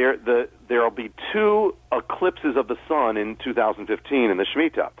there will be 2 eclipses of the sun in 2015 in the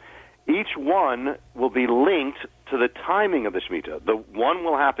Shemitah. Each one will be linked to the timing of the Shemitah. The one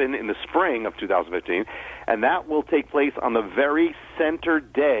will happen in the spring of 2015, and that will take place on the very center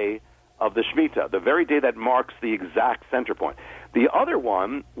day of the Shemitah, the very day that marks the exact center point. The other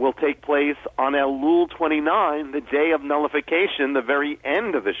one will take place on Elul 29, the day of nullification, the very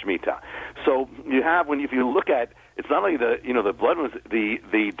end of the Shemitah. So you have, if you look at, it's not only the blood moons,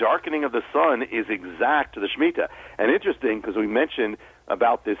 the darkening of the sun is exact to the Shemitah. And interesting, because we mentioned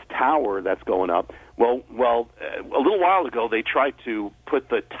about this tower that's going up. Well, a little while ago they tried to put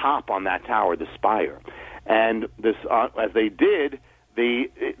the top on that tower, the spire, and this as they did, the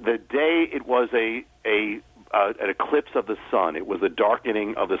day it was an eclipse of the sun. It was a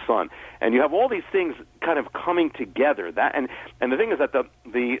darkening of the sun, and you have all these things kind of coming together. That and the thing is that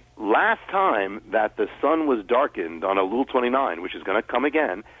the last time that the sun was darkened on Elul 29, which is going to come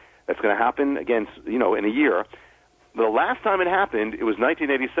again, that's going to happen again, in a year. The last time it happened, it was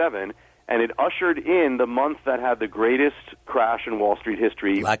 1987, and it ushered in the month that had the greatest crash in Wall Street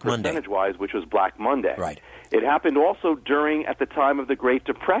history, percentage-wise, which was Black Monday. Right. It happened also at the time of the Great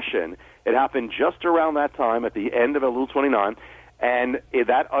Depression. It happened just around that time, at the end of Elul 29, and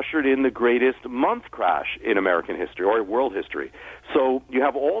that ushered in the greatest month crash in American history, or world history. So you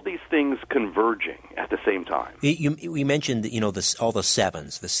have all these things converging at the same time. We mentioned, all the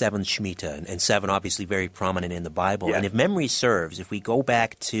sevens, the 7th Shemitah, and 7 obviously very prominent in the Bible. Yes. And if memory serves, if we go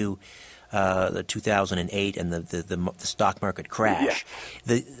back to the 2008 and the stock market crash,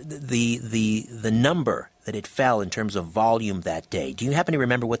 yes, the number that it fell in terms of volume that day, do you happen to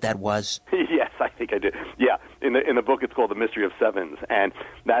remember what that was? Yes, I think I do. Yeah, in the book it's called The Mystery of Sevens, and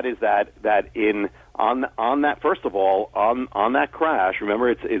that is that on that, first of all, on that crash, remember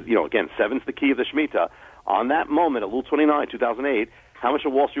it's again, 7's the key of the Shemitah. On that moment, Elul 29, 2008, how much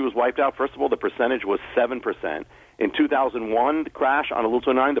of Wall Street was wiped out? First of all, the percentage was 7%. In 2001, the crash on a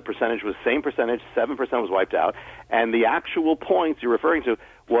little 9, the percentage was same percentage, 7% was wiped out. And the actual points you're referring to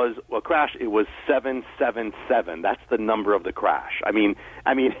was a crash. It was 777. That's the number of the crash. I mean,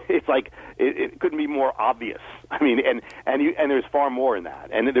 it's like it couldn't be more obvious. I mean, and there's far more in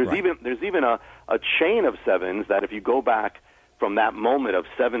that. And there's even a chain of sevens that if you go back from that moment of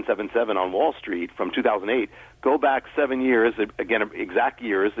 777 on Wall Street from 2008, go back 7 years, again, exact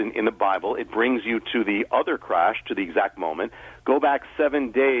years in the Bible, it brings you to the other crash, to the exact moment. Go back 7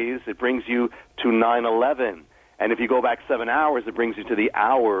 days, it brings you to 9/11. And if you go back 7 hours, it brings you to the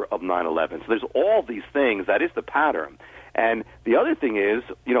hour of 9/11. So there's all these things. That is the pattern. And the other thing is,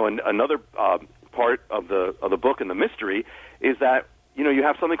 another part of the book and the mystery is that, you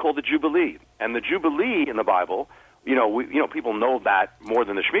have something called the Jubilee. And the Jubilee in the Bible, people know that more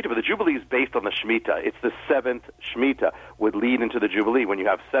than the Shemitah, but the Jubilee is based on the Shemitah. It's the seventh Shemitah would lead into the Jubilee. When you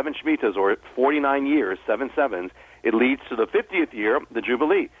have 7 Shemitahs, or 49 years, 7 sevens, it leads to the 50th year, the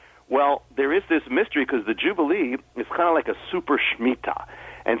Jubilee. Well, there is this mystery because the Jubilee is kind of like a super Shemitah.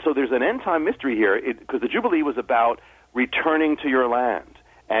 And so there's an end-time mystery here because the Jubilee was about returning to your land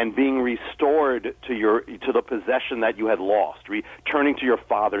and being restored to the possession that you had lost, returning to your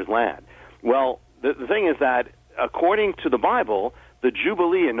father's land. Well, the thing is that according to the Bible, the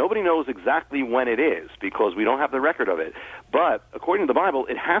Jubilee, and nobody knows exactly when it is because we don't have the record of it, but according to the Bible,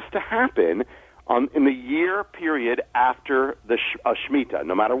 it has to happen in the year period after the Shemitah,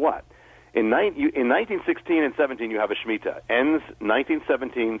 no matter what. In 1916 and 17, you have a Shemitah. Ends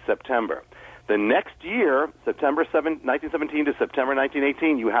 1917, September. The next year, 1917 to September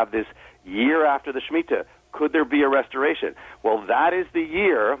 1918, you have this year after the Shemitah. Could there be a restoration? Well, that is the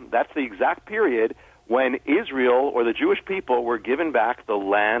year, that's the exact period when Israel, or the Jewish people, were given back the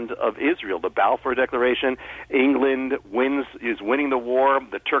land of Israel. The Balfour Declaration, England is winning the war,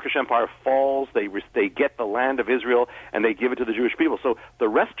 the Turkish Empire falls, they get the land of Israel, and they give it to the Jewish people. So the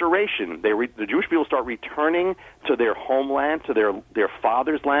restoration, the Jewish people start returning to their homeland, to their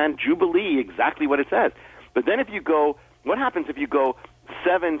father's land. Jubilee, exactly what it says. But then what happens if you go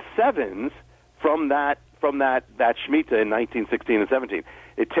 7 sevens from that Shemitah in 1916 and 17?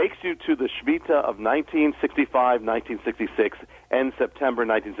 It takes you to the Shemitah of 1965, 1966, and September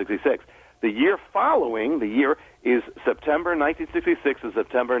 1966. The year following, is September 1966 and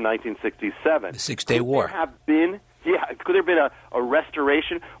September 1967. The Six-Day War. Could there have been a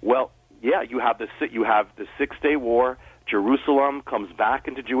restoration? Well, yeah, you have the Six-Day War. Jerusalem comes back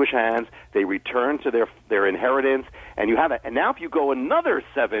into Jewish hands. They return to their inheritance, and you have it. And now if you go another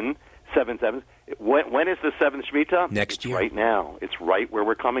 7 sevens, when is the 7th Shemitah? Next year. Right now. It's right where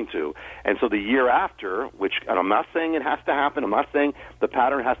we're coming to. And so the year after, and I'm not saying it has to happen, I'm not saying the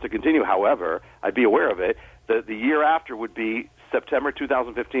pattern has to continue, however, I'd be aware of it, the year after would be September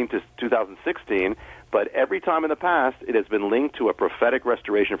 2015 to 2016, but every time in the past it has been linked to a prophetic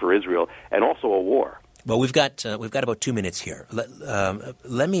restoration for Israel and also a war. Well, we've got about 2 minutes here.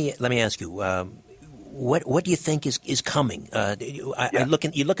 Let me ask you, what do you think is coming? You look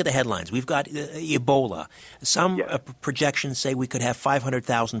at the headlines. We've got Ebola. Some projections say we could have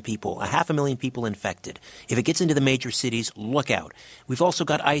 500,000 people, 500,000 people infected. If it gets into the major cities, look out. We've also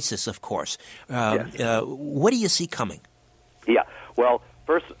got ISIS, of course. What do you see coming? Yeah. Well,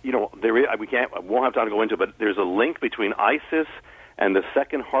 first, I won't have time to go into it, but there's a link between ISIS and the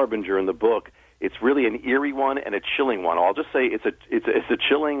second harbinger in the book. It's really an eerie one and a chilling one. I'll just say it's a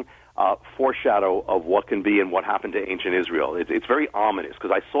chilling foreshadow of what can be and what happened to ancient Israel. It's very ominous because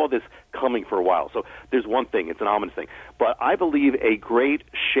I saw this coming for a while. So there's one thing, it's an ominous thing. But I believe a great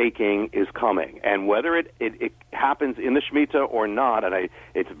shaking is coming. And whether it happens in the Shemitah or not, and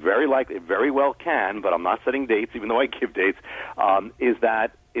it's very likely, it very well can, but I'm not setting dates, even though I give dates, is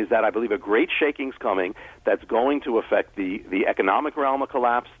that I believe a great shaking's coming that's going to affect the economic realm of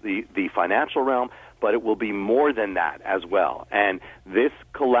collapse, the financial realm, but it will be more than that as well. And this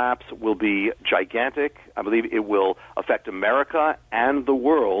collapse will be gigantic. I believe it will affect America and the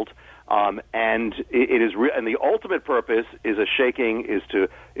world. And the ultimate purpose is to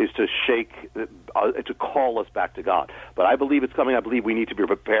shake, to call us back to God. But I believe it's coming. I believe we need to be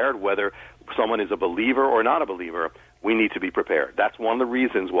prepared, whether someone is a believer or not a believer. We need to be prepared. That's one of the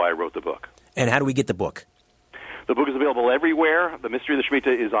reasons why I wrote the book. And how do we get the book? The book is available everywhere. The Mystery of the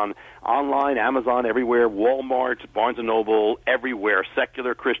Shemitah is online, Amazon, everywhere, Walmart, Barnes & Noble, everywhere,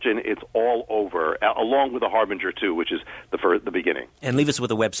 secular, Christian, it's all over, along with the Harbinger, too, which is the beginning. And leave us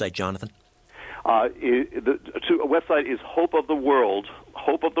with a website, Jonathan. The website is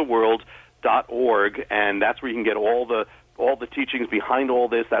hopeoftheworld.org, and that's where you can get all the teachings behind all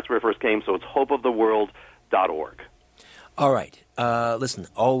this. That's where it first came, so it's hopeoftheworld.org. All right. Listen,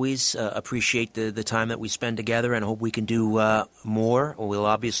 always appreciate the time that we spend together, and I hope we can do more. We'll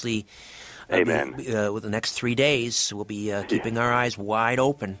obviously, Amen. With the next 3 days, we'll be keeping our eyes wide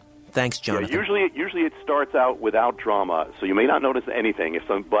open. Thanks, Jonathan. Yeah, usually it starts out without drama, so you may not notice anything,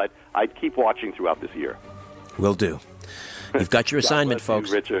 but I'd keep watching throughout this year. Will do. You've got your assignment, God bless folks.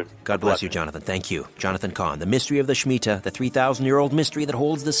 you, Richard. God bless you, Jonathan. Thank you. Jonathan Cahn, The Mystery of the Shemitah, the 3,000-year-old mystery that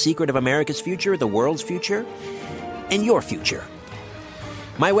holds the secret of America's future, the world's future, and your future.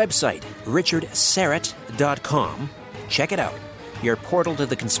 My website, richardsyrett.com. Check it out. Your portal to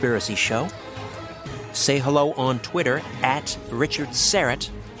the Conspiracy Show. Say hello on Twitter, @RichardSyrett.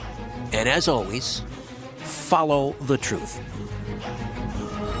 And as always, follow the truth.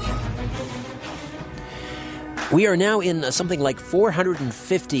 We are now in something like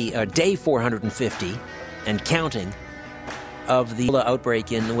 450, day 450, and counting, of the Ebola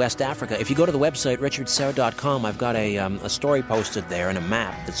outbreak in West Africa. If you go to the website, richardsyrett.com, I've got a story posted there and a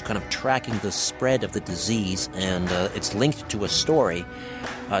map that's kind of tracking the spread of the disease, and it's linked to a story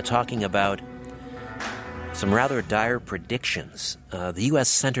talking about some rather dire predictions. The U.S.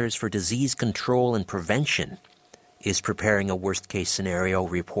 Centers for Disease Control and Prevention is preparing a worst-case scenario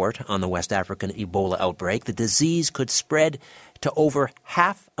report on the West African Ebola outbreak. The disease could spread to over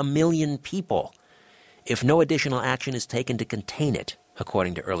 500,000 people if no additional action is taken to contain it,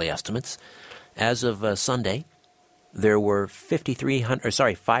 according to early estimates. As of Sunday, there were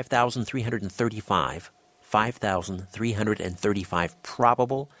 5,335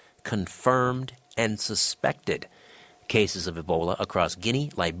 probable, confirmed, and suspected cases of Ebola across Guinea,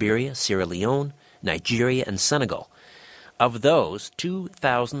 Liberia, Sierra Leone, Nigeria, and Senegal. Of those,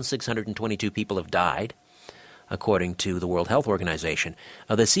 2,622 people have died, according to the World Health Organization.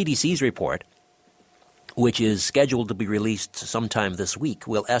 The CDC's report, which is scheduled to be released sometime this week,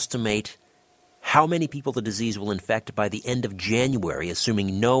 will estimate how many people the disease will infect by the end of January,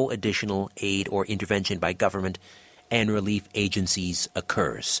 assuming no additional aid or intervention by government and relief agencies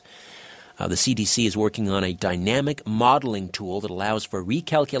occurs. The CDC is working on a dynamic modeling tool that allows for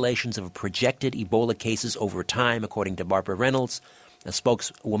recalculations of projected Ebola cases over time, according to Barbara Reynolds, a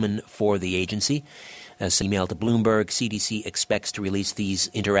spokeswoman for the agency. As an email to Bloomberg, CDC expects to release this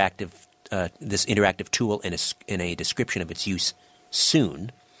interactive tool in a description of its use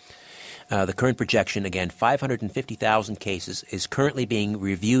soon. The current projection, again, 550,000 cases, is currently being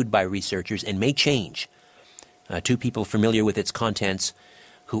reviewed by researchers and may change. Two people familiar with its contents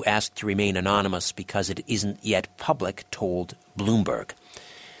who asked to remain anonymous because it isn't yet public told Bloomberg.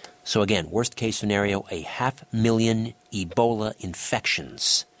 So again, worst case scenario, 500,000 Ebola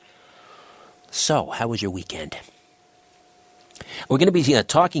infections. So, how was your weekend? We're going to be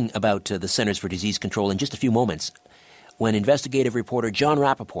talking about the Centers for Disease Control in just a few moments when investigative reporter Jonathan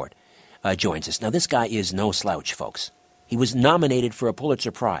Rappoport joins us. Now, this guy is no slouch, folks. He was nominated for a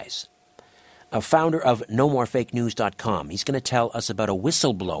Pulitzer Prize. A founder of NoMoreFakeNews.com. He's going to tell us about a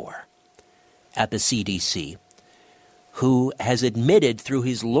whistleblower at the CDC who has admitted through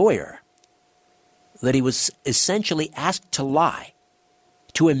his lawyer that he was essentially asked to lie,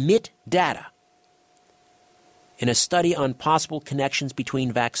 to omit data in a study on possible connections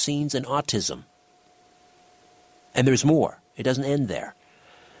between vaccines and autism. And there's more. It doesn't end there.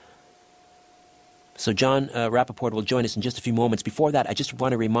 So John Rappoport will join us in just a few moments. Before that, I just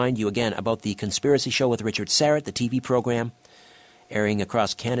want to remind you again about the Conspiracy Show with Richard Syrett, the TV program, airing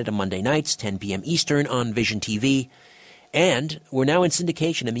across Canada Monday nights, 10 p.m. Eastern on Vision TV. And we're now in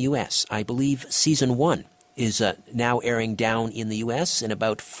syndication in the U.S. I believe Season 1 is now airing down in the U.S. in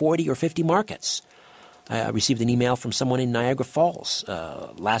about 40 or 50 markets. I received an email from someone in Niagara Falls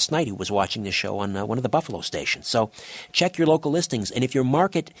last night who was watching the show on one of the Buffalo stations. So check your local listings. And if your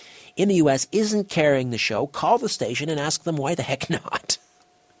market in the U.S. isn't carrying the show, call the station and ask them why the heck not.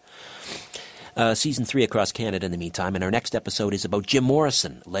 Season 3 across Canada in the meantime. And our next episode is about Jim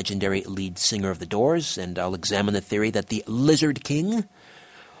Morrison, legendary lead singer of The Doors. And I'll examine the theory that the Lizard King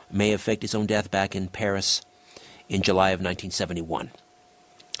may have faked his own death back in Paris in July of 1971.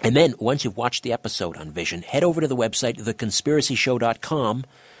 And then, once you've watched the episode on Vision, head over to the website, theconspiracyshow.com.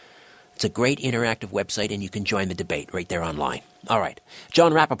 It's a great interactive website, and you can join the debate right there online. All right.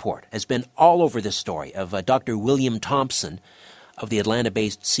 Jonathan Rappoport has been all over this story of Dr. William Thompson of the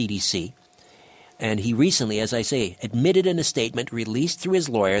Atlanta-based CDC. And he recently, as I say, admitted in a statement released through his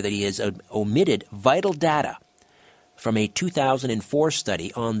lawyer that he has omitted vital data from a 2004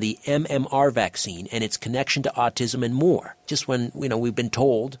 study on the MMR vaccine and its connection to autism and more. Just when, we've been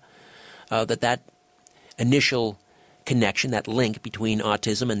told that initial connection, that link between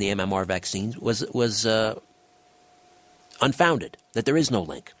autism and the MMR vaccines was unfounded, that there is no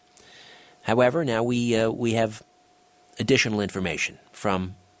link. However, now we have additional information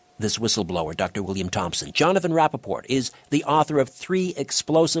from this whistleblower, Dr. William Thompson. Jonathan Rappoport is the author of 3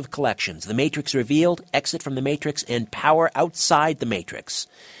 explosive collections: The Matrix Revealed, Exit from the Matrix, and Power Outside the Matrix.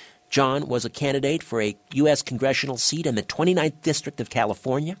 John was a candidate for a U.S. congressional seat in the 29th District of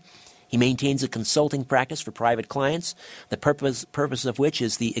California. He maintains a consulting practice for private clients, the purpose of which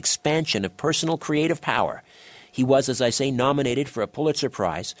is the expansion of personal creative power. He was, as I say, nominated for a Pulitzer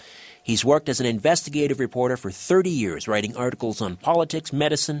Prize. He's worked as an investigative reporter for 30 years, writing articles on politics,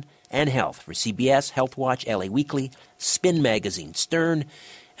 medicine, and health for CBS, Health Watch, LA Weekly, Spin Magazine, Stern,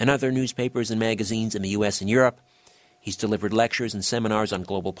 and other newspapers and magazines in the U.S. and Europe. He's delivered lectures and seminars on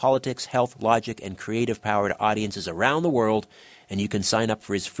global politics, health, logic, and creative power to audiences around the world, and you can sign up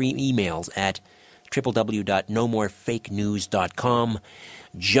for his free emails at www.nomorefakenews.com.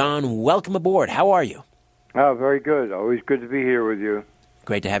 John, welcome aboard. How are you? Oh, very good. Always good to be here with you.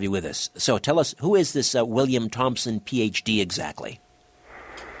 Great to have you with us. So tell us, who is this William Thompson, Ph.D. exactly?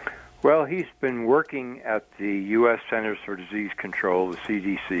 Well, he's been working at the U.S. Centers for Disease Control, the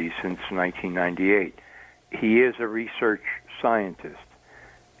CDC, since 1998. He is a research scientist.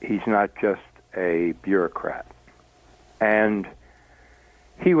 He's not just a bureaucrat. And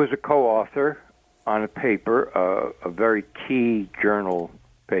he was a co-author on a paper, a very key journal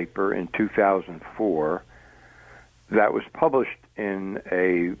paper in 2004 that was published in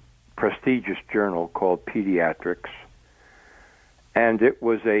a prestigious journal called Pediatrics. And it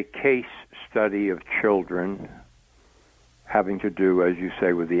was a case study of children having to do, as you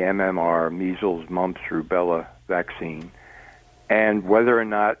say, with the MMR, measles, mumps, rubella vaccine, and whether or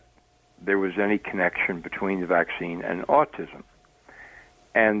not there was any connection between the vaccine and autism.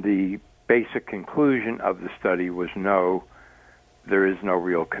 And the basic conclusion of the study was no, there is no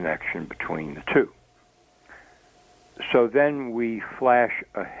real connection between the two. So then we flash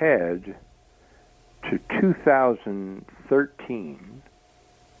ahead to 2013.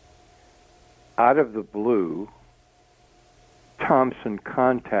 Out of the blue, Thompson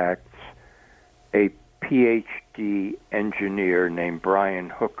contacts a PhD engineer named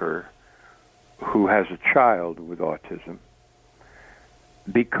Brian Hooker, who has a child with autism,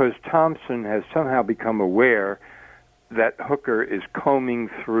 because Thompson has somehow become aware that Hooker is combing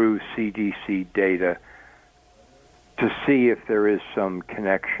through CDC data to see if there is some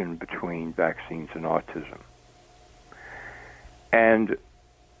connection between vaccines and autism. And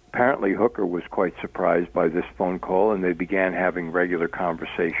apparently Hooker was quite surprised by this phone call, and they began having regular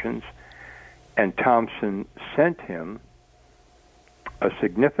conversations. And Thompson sent him a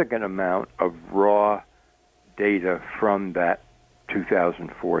significant amount of raw data from that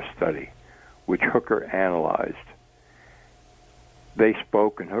 2004 study, which Hooker analyzed. They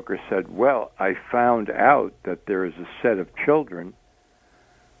spoke, and Hooker said, well, I found out that there is a set of children,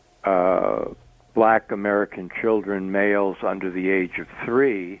 black American children, males under the age of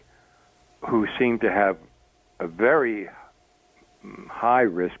 3, who seem to have a very high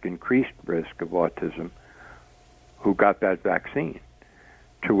risk, increased risk of autism, who got that vaccine.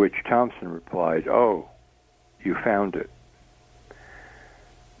 To which Thompson replied, oh, you found it.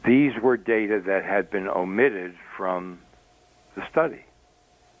 These were data that had been omitted from the study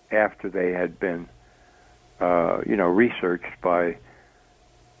after they had been, researched by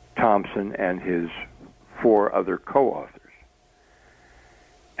Thompson and his 4 other co-authors.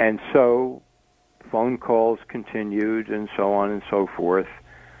 And so phone calls continued and so on and so forth.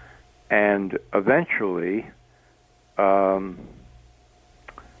 And eventually,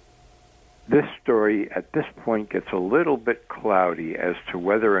 this story at this point gets a little bit cloudy as to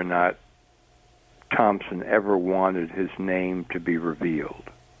whether or not Thompson ever wanted his name to be revealed.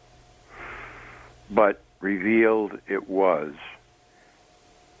 But revealed it was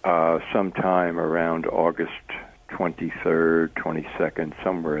sometime around August 23rd, 22nd,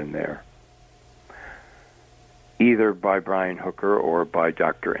 somewhere in there, either by Brian Hooker or by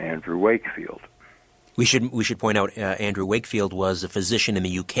Dr. Andrew Wakefield. We should point out Andrew Wakefield was a physician in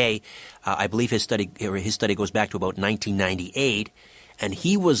the UK. I believe his study goes back to about 1998, and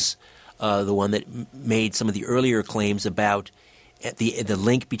he was the one that made some of the earlier claims about the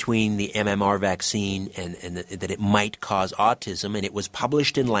link between the MMR vaccine and that it might cause autism, and it was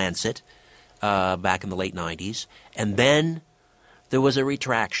published in Lancet back in the late 90s. And then there was a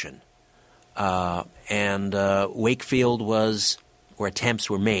retraction, and Wakefield was, or attempts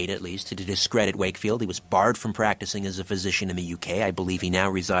were made at least, to discredit Wakefield. He was barred from practicing as a physician in the UK. I believe he now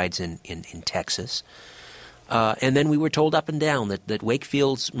resides in Texas. And then we were told up and down that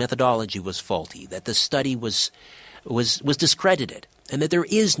Wakefield's methodology was faulty, that the study was discredited, and that there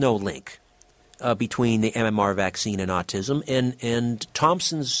is no link between the MMR vaccine and autism. And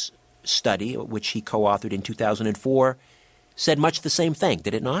Thompson's study, which he co-authored in 2004, said much the same thing,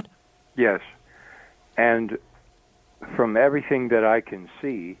 did it not? Yes. And from everything that I can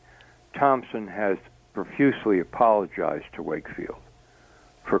see, Thompson has profusely apologized to Wakefield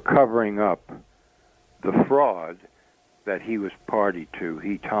for covering up the fraud that he was party to,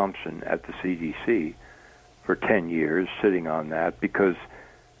 he, Thompson, at the CDC for 10 years, sitting on that, because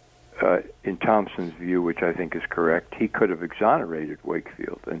in Thompson's view, which I think is correct, he could have exonerated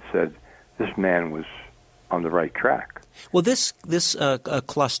Wakefield and said this man was on the right track. Well, this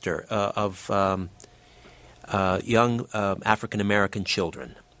cluster of young African-American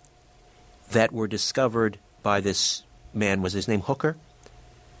children that were discovered by this man, was his name Hooker?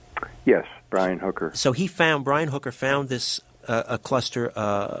 Yes, Brian Hooker. So Brian Hooker found this a cluster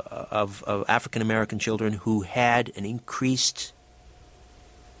of African-American children who had an increased,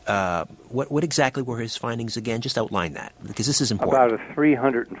 what exactly were his findings again? Just outline that, because this is important. About a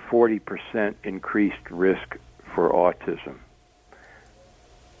 340% increased risk for autism.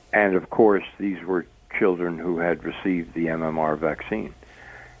 And, of course, these were children who had received the MMR vaccine.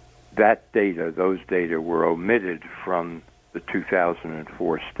 Those data were omitted from the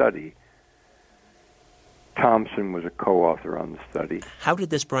 2004 study. Thompson was a co-author on the study. How did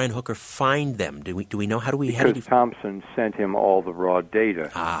this Brian Hooker find them? Do we know? Because Thompson sent him all the raw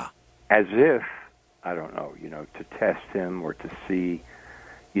data. As if, I don't know, to test him or to see,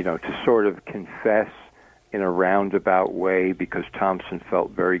 to sort of confess in a roundabout way, because Thompson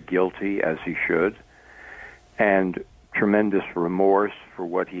felt very guilty, as he should, and tremendous remorse for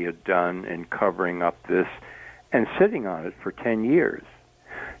what he had done in covering up this and sitting on it for 10 years.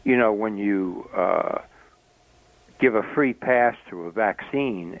 When you give a free pass to a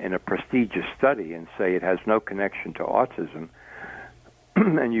vaccine in a prestigious study and say it has no connection to autism,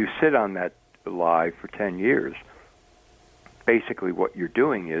 and you sit on that lie for 10 years, basically what you're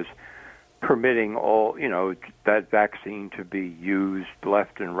doing is permitting all, that vaccine to be used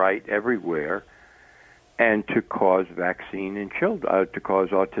left and right everywhere, and to cause to cause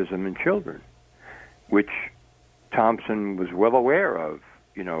autism in children, which Thompson was well aware of,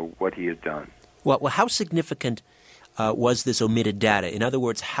 what he had done. Well, how significant was this omitted data? In other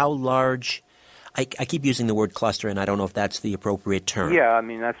words, how large? I keep using the word cluster, and I don't know if that's the appropriate term. Yeah,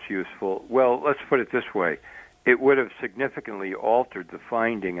 that's useful. Well, let's put it this way. It would have significantly altered the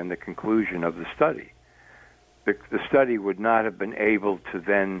finding and the conclusion of the study. The study would not have been able to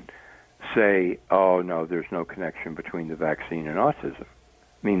then say, oh, no, there's no connection between the vaccine and autism.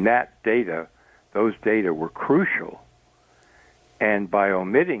 Those data were crucial. And by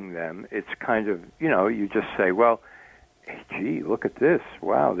omitting them, it's kind of, you just say, well, hey, gee, look at this.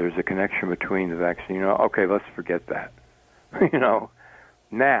 Wow, there's a connection between the vaccine. Okay, let's forget that.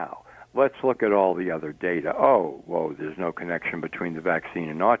 Now, let's look at all the other data. Oh, whoa, there's no connection between the vaccine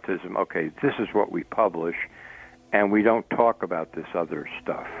and autism. Okay, this is what we publish, and we don't talk about this other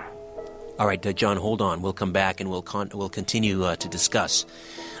stuff. All right, John, hold on. We'll come back and we'll continue to discuss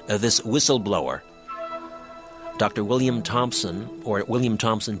this whistleblower, Dr. William Thompson, or William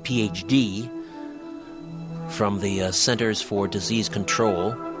Thompson, Ph.D., from the Centers for Disease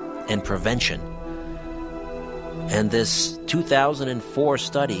Control and Prevention. And this 2004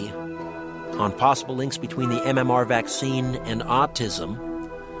 study on possible links between the MMR vaccine and autism,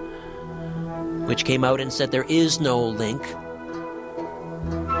 which came out and said there is no link.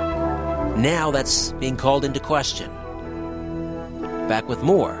 Now that's being called into question. Back with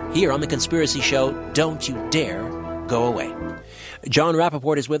more here on The Conspiracy Show. Don't you dare go away. John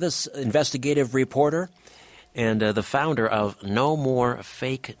Rappoport is with us, investigative reporter, and the founder of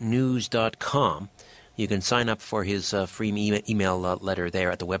NoMoreFakeNews.com. You can sign up for his free email letter there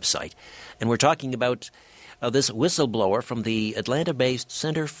at the website. And we're talking about this whistleblower from the Atlanta-based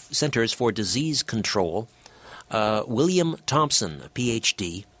Centers for Disease Control, William Thompson,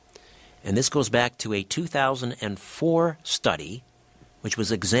 Ph.D., and this goes back to a 2004 study which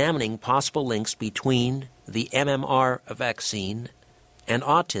was examining possible links between the MMR vaccine and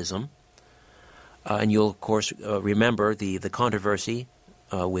autism. And you'll, of course, remember the controversy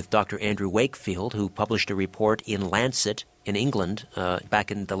with Dr. Andrew Wakefield, who published a report in Lancet in England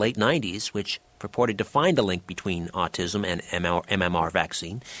back in the late 90s, which purported to find a link between autism and MMR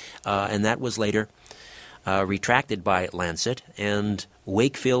vaccine. And that was later retracted by Lancet, and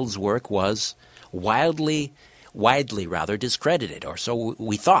Wakefield's work was widely discredited, or so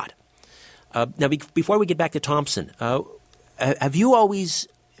we thought. Now, before we get back to Thompson, have you always,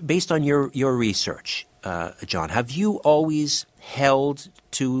 based on your research, John, have you always held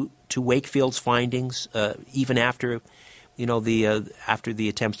to Wakefield's findings, even after, after the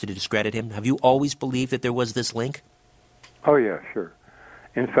attempts to discredit him? Have you always believed that there was this link? Oh, yeah, sure.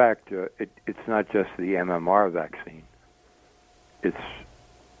 In fact, it's not just the MMR vaccine. it's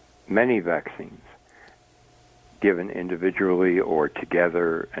many vaccines given individually or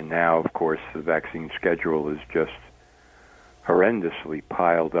together, and now, of course, the vaccine schedule is just horrendously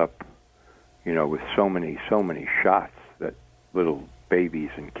piled up, with so many shots that little babies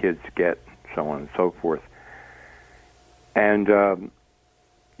and kids get, so on and so forth. And,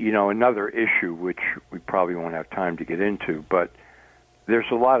 another issue, which we probably won't have time to get into, but there's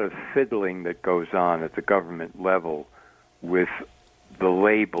a lot of fiddling that goes on at the government level with the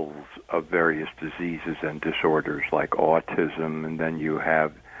labels of various diseases and disorders like autism, and then you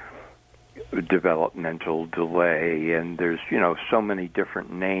have developmental delay, and there's, so many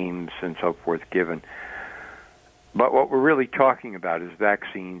different names and so forth given. But what we're really talking about is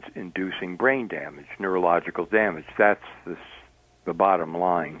vaccines inducing brain damage, neurological damage. That's the bottom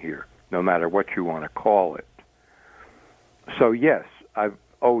line here, no matter what you want to call it. So yes, I've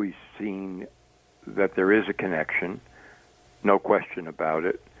always seen that there is a connection, no question about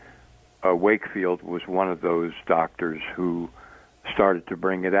it. Wakefield was one of those doctors who started to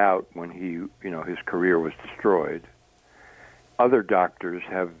bring it out when his career was destroyed. Other doctors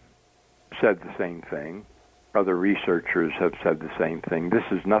have said the same thing. Other researchers have said the same thing. This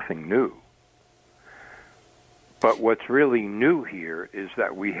is nothing new. But what's really new here is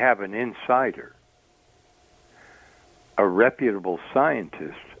that we have an insider, a reputable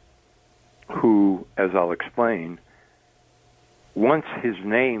scientist who, as I'll explain, once his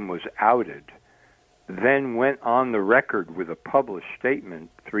name was outed, then went on the record with a published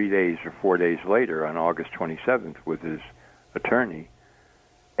statement 3 days or 4 days later on August 27th with his attorney,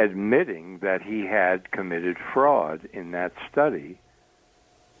 admitting that he had committed fraud in that study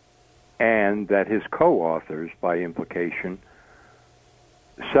and that his co-authors, by implication,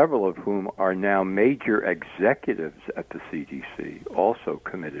 several of whom are now major executives at the CDC, also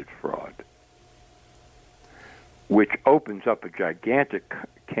committed fraud, which opens up a gigantic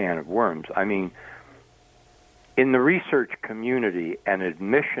can of worms. I mean, in the research community, an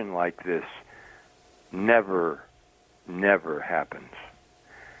admission like this never happens.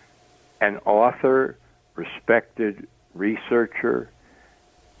 An author, respected researcher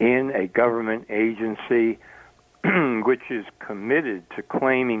in a government agency which is committed to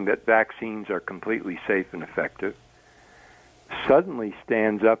claiming that vaccines are completely safe and effective, suddenly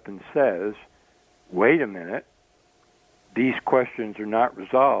stands up and says, wait a minute, these questions are not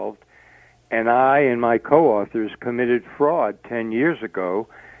resolved, and I and my co-authors committed fraud 10 years ago,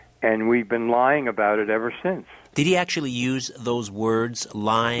 and we've been lying about it ever since. Did he actually use those words,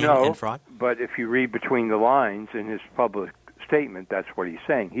 lying and fraud? No, but if you read between the lines in his public statement, that's what he's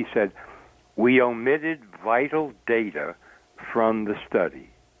saying. He said, we omitted vital data from the study.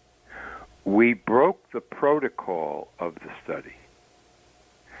 We broke the protocol of the study.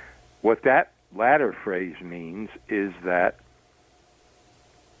 What that latter phrase means is that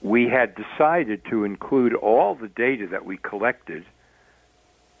we had decided to include all the data that we collected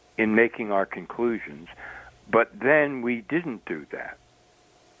in making our conclusions, but then we didn't do that.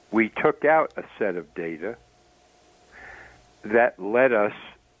 We took out a set of data that led us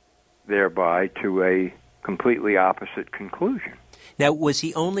thereby to a completely opposite conclusion. Now, was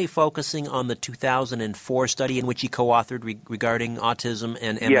he only focusing on the 2004 study in which he co-authored regarding autism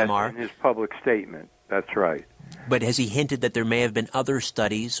and MMR? Yes, in his public statement. That's right. But has he hinted that there may have been other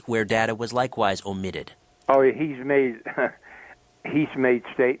studies where data was likewise omitted? Oh, he's made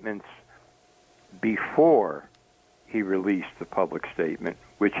statements before he released the public statement,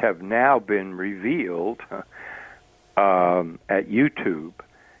 which have now been revealed at YouTube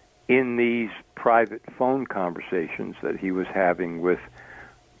in these private phone conversations that he was having with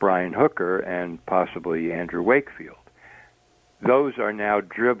Brian Hooker and possibly Andrew Wakefield. Those are now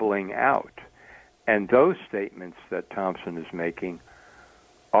dribbling out. And those statements that Thompson is making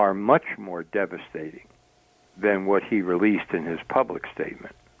are much more devastating than what he released in his public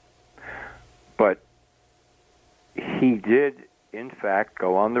statement. But he did, in fact,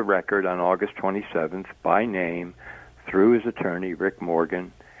 go on the record on August 27th by name through his attorney, Rick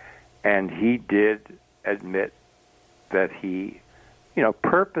Morgan, and he did admit that he,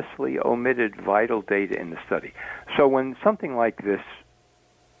 purposely omitted vital data in the study. So when something like this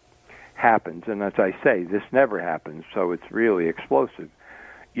happens, and as I say, this never happens, so it's really explosive,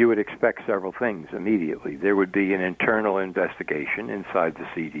 you would expect several things immediately. There would be an internal investigation inside the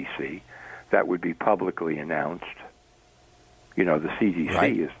CDC that would be publicly announced. The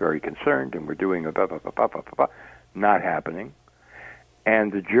CDC is very concerned, and we're doing a not happening.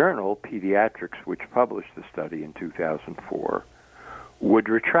 And the journal, Pediatrics, which published the study in 2004, would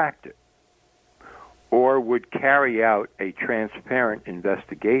retract it, or would carry out a transparent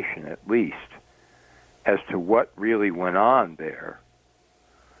investigation, at least, as to what really went on there,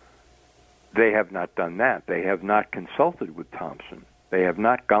 they have not done that. They have not consulted with Thompson. They have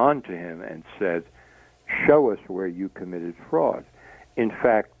not gone to him and said, show us where you committed fraud. In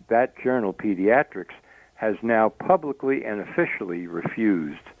fact, that journal, Pediatrics, has now publicly and officially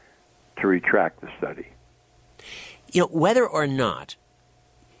refused to retract the study. You know, whether or not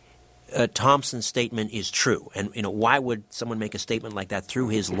Thompson's statement is true, and why would someone make a statement like that through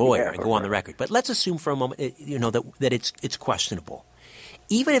his lawyer and go on the record? But let's assume for a moment, that it's questionable.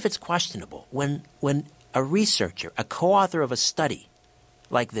 Even if it's questionable, when a researcher, a co-author of a study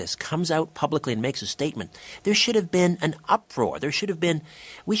like this comes out publicly and makes a statement, there should have been an uproar. There should have been.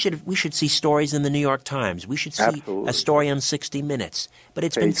 We should see stories in the New York Times. We should see Absolutely. A story on 60 Minutes. But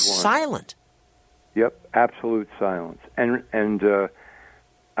it's been silent. Yep, absolute silence. And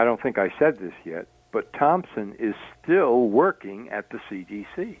I don't think I said this yet, but Thompson is still working at the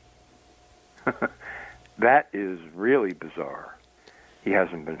CDC. That is really bizarre. He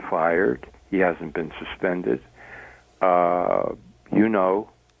hasn't been fired. He hasn't been suspended.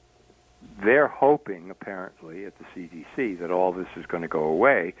 They're hoping, apparently, at the CDC that all this is going to go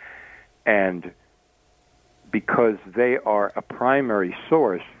away. And because they are a primary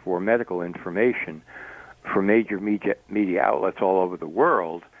source for medical information for major media outlets all over the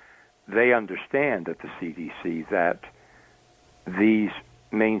world, they understand at the CDC that these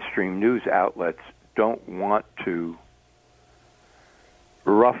mainstream news outlets don't want to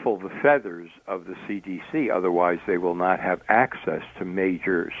ruffle the feathers of the CDC. Otherwise, they will not have access to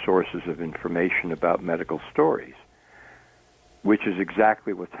major sources of information about medical stories, which is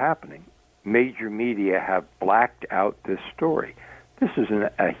exactly what's happening. Major media have blacked out this story. This is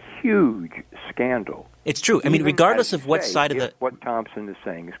a huge scandal. It's true. I mean, regardless of what side of the... what Thompson is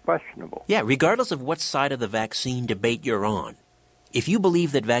saying is questionable. Yeah, regardless of what side of the vaccine debate you're on, if you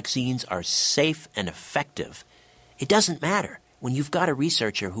believe that vaccines are safe and effective, it doesn't matter. When you've got a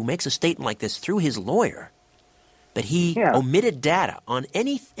researcher who makes a statement like this through his lawyer, that he omitted data on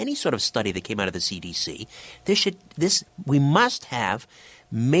any sort of study that came out of the CDC, we must have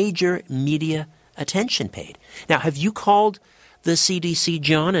major media attention paid. Now, have you called the CDC,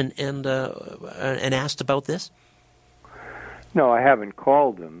 John, and asked about this? No, I haven't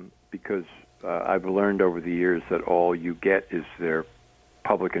called them because I've learned over the years that all you get is their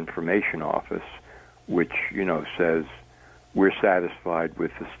public information office, which says we're satisfied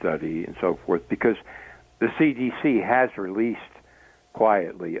with the study and so forth, because the CDC has released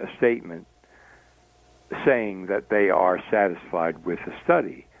quietly a statement saying that they are satisfied with the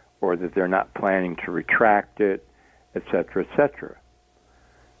study or that they're not planning to retract it, et cetera, et cetera.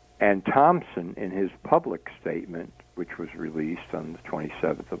 And Thompson, in his public statement, which was released on the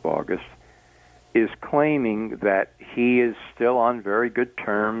 27th of August, is claiming that he is still on very good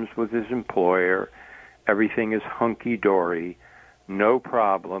terms with his employer. Everything is hunky-dory, no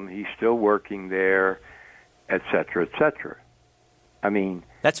problem, he's still working there, et cetera, et cetera. I mean...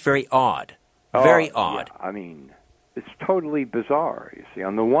 That's very odd. Very odd. Yeah, I mean, it's totally bizarre. You see,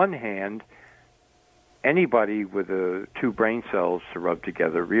 on the one hand, anybody with two brain cells to rub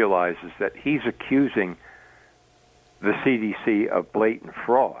together realizes that he's accusing the CDC of blatant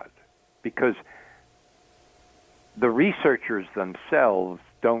fraud because the researchers themselves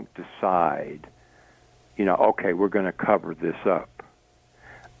don't decide, okay, we're going to cover this up.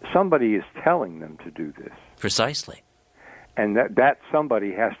 Somebody is telling them to do this. Precisely. And that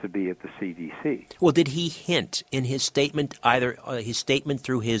somebody has to be at the CDC. Well, did he hint in his statement, either his statement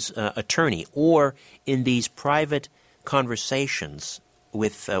through his attorney or in these private conversations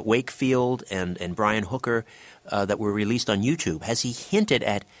with Wakefield and Brian Hooker that were released on YouTube, has he hinted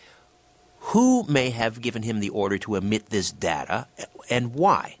at who may have given him the order to omit this data and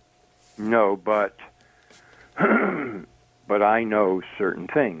why? No, but I know certain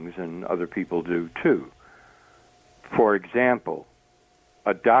things, and other people do too. For example,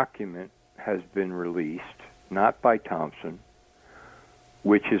 a document has been released, not by Thompson,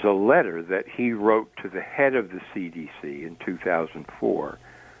 which is a letter that he wrote to the head of the CDC in 2004,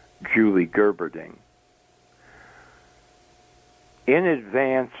 Julie Gerberding, in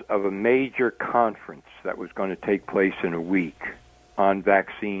advance of a major conference that was going to take place in a week on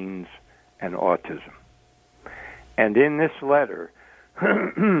vaccines and autism. And in this letter,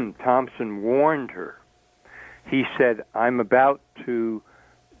 Thompson warned her. He said, I'm about to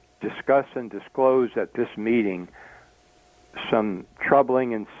discuss and disclose at this meeting some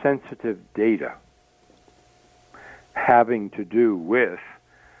troubling and sensitive data having to do with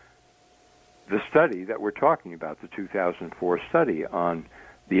the study that we're talking about, the 2004 study on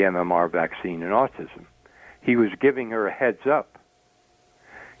the MMR vaccine and autism. He was giving her a heads up.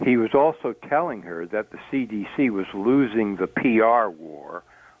 He was also telling her that the CDC was losing the PR war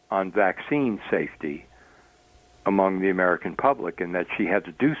on vaccine safety among the American public and that she had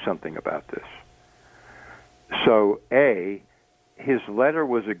to do something about this. So, A, his letter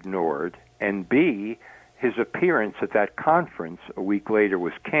was ignored, and B, his appearance at that conference a week later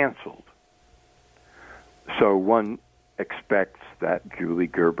was canceled. So one expects that Julie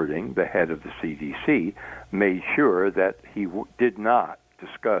Gerberding, the head of the CDC, made sure that he did not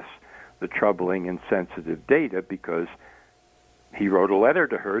discuss the troubling and sensitive data because he wrote a letter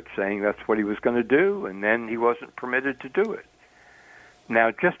to her saying that's what he was going to do, and then he wasn't permitted to do it. Now,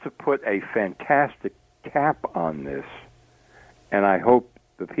 just to put a fantastic cap on this, and I hope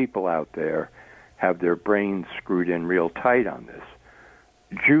the people out there have their brains screwed in real tight on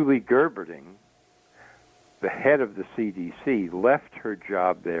this, Julie Gerberding, the head of the CDC, left her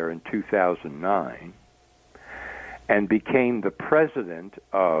job there in 2009 and became the president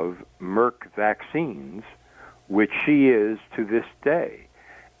of Merck Vaccines, which she is to this day.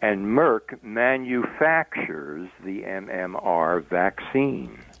 And Merck manufactures the MMR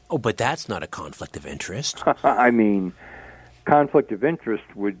vaccine. Oh, but that's not a conflict of interest. I mean, conflict of interest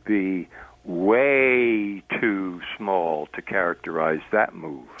would be way too small to characterize that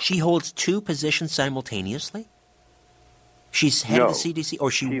move. She holds two positions simultaneously? She's head of the CDC,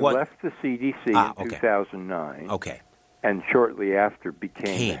 or she left the CDC in 2009. Okay. And shortly after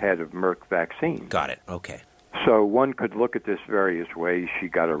became the head of Merck Vaccines. Got it. Okay. So one could look at this various ways. She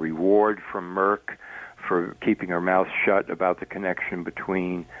got a reward from Merck for keeping her mouth shut about the connection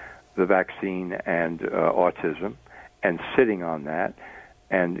between the vaccine and autism, and sitting on that,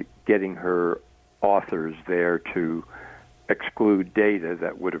 and getting her authors there to exclude data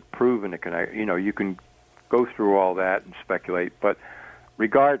that would have proven a connection. You know, you can go through all that and speculate, but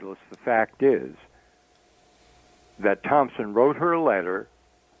regardless, the fact is that Thompson wrote her a letter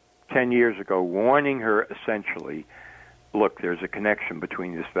 10 years ago warning her essentially, look, there's a connection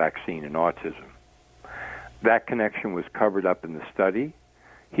between this vaccine and autism. That connection was covered up in the study.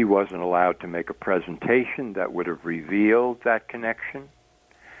 He wasn't allowed to make a presentation that would have revealed that connection.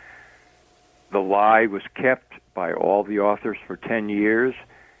 The lie was kept by all the authors for 10 years.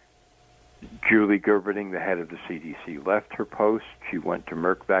 Julie Gerberding, the head of the CDC, left her post. She went to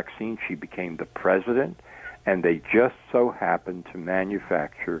Merck Vaccine. She became the president, and they just so happened to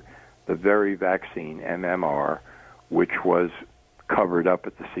manufacture the very vaccine, MMR, which was covered up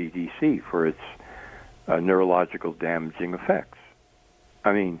at the CDC for its neurological damaging effects.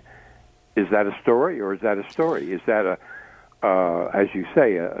 I mean, is that a story, or is that a story? Is that as you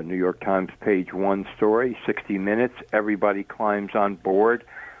say, a New York Times page one story, 60 Minutes, everybody climbs on board,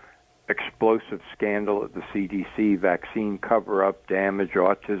 explosive scandal at the CDC, vaccine cover-up, damage,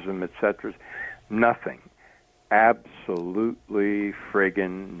 autism, etc.? Nothing. Absolutely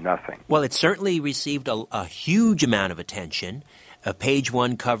friggin' nothing. Well, it certainly received a huge amount of attention, page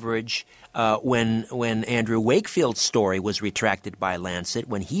one coverage, when Andrew Wakefield's story was retracted by Lancet,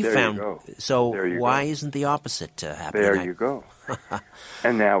 when he found. So why isn't the opposite happening? There you go.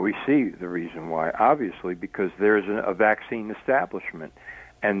 And now we see the reason why. Obviously, because there's a vaccine establishment,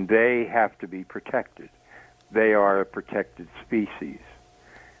 and they have to be protected. They are a protected species,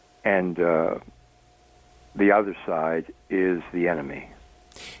 and the other side is the enemy.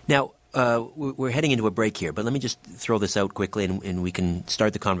 Now, we're heading into a break here, but let me just throw this out quickly, and we can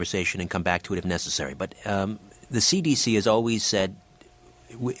start the conversation and come back to it if necessary. But the CDC has always said,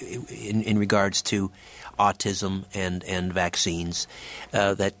 in regards to autism and vaccines,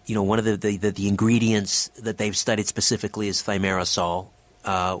 that one of the ingredients that they've studied specifically is thimerosal,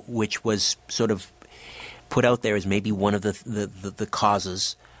 which was sort of put out there as maybe one of the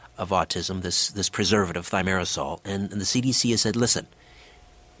causes of autism, this preservative, thimerosal. And the CDC has said, listen,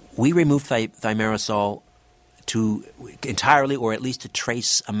 we removed thimerosal to entirely, or at least to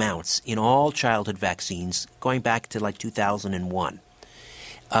trace amounts, in all childhood vaccines going back to like 2001.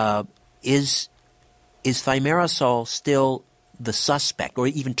 Is thimerosal still the suspect, or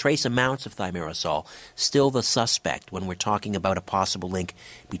even trace amounts of thimerosal still the suspect when we're talking about a possible link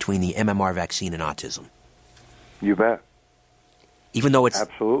between the MMR vaccine and autism? You bet. Even though it's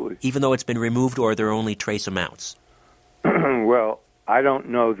absolutely, even though it's been removed, or there are only trace amounts. Well, I don't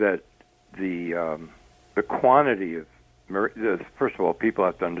know that the quantity of first of all, people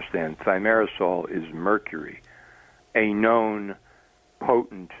have to understand thimerosal is mercury, a known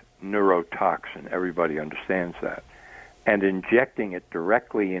potent neurotoxin. Everybody understands that, and injecting it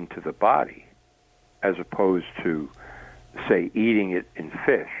directly into the body, as opposed to, say, eating it in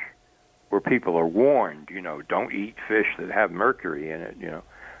fish, where people are warned, don't eat fish that have mercury in it,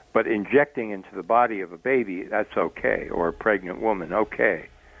 but injecting into the body of a baby, that's okay, or a pregnant woman, okay.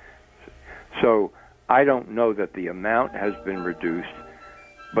 So I don't know that the amount has been reduced,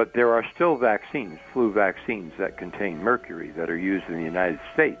 but there are still vaccines, flu vaccines, that contain mercury that are used in the United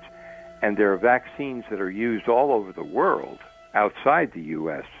States. And there are vaccines that are used all over the world, outside the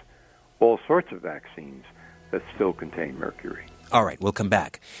U.S., all sorts of vaccines that still contain mercury. All right, we'll come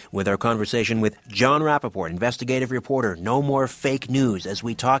back with our conversation with John Rappoport, investigative reporter, No More Fake News, as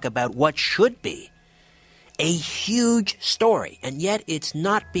we talk about what should be a huge story, and yet it's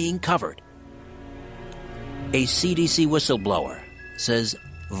not being covered. A CDC whistleblower says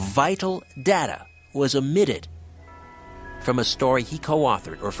vital data was omitted from a story he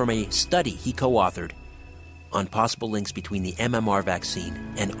co-authored, or from a study he co-authored, on possible links between the MMR vaccine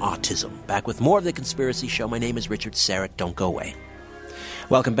and autism. Back with more of The Conspiracy Show. My name is Richard Serrett. Don't go away.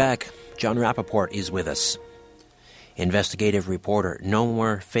 Welcome back. John Rappoport is with us. Investigative reporter,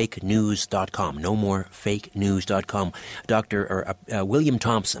 NoMoreFakeNews.com. NoMoreFakeNews.com. Dr. William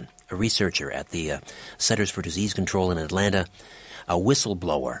Thompson, a researcher at the Centers for Disease Control in Atlanta, a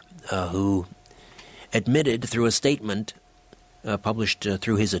whistleblower who admitted through a statement published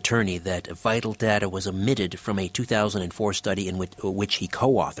through his attorney that vital data was omitted from a 2004 study in which he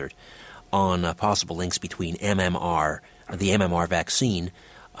co-authored on possible links between MMR, the MMR vaccine,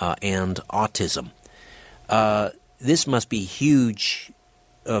 and autism. This must be huge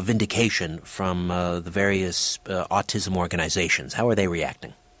vindication from the various autism organizations. How are they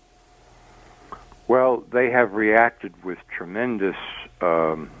reacting? Well, they have reacted with tremendous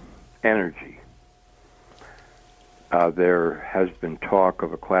energy. There has been talk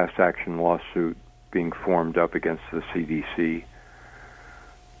of a class action lawsuit being formed up against the CDC.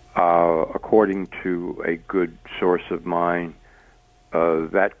 According to a good source of mine,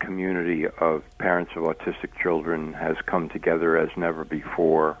 that community of parents of autistic children has come together as never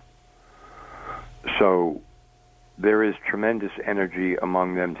before. So there is tremendous energy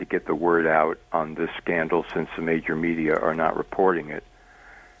among them to get the word out on this scandal, since the major media are not reporting it.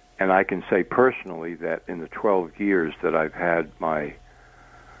 And I can say personally that in the 12 years that I've had my,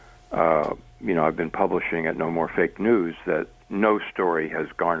 I've been publishing at No More Fake News, that no story has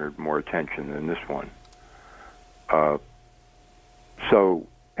garnered more attention than this one.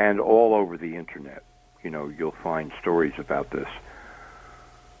 And all over the internet, you'll find stories about this.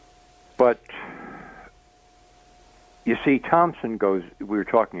 But, you see, Thompson goes, we were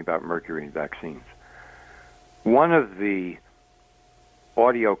talking about mercury and vaccines. One of the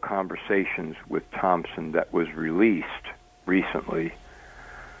audio conversations with Thompson that was released recently,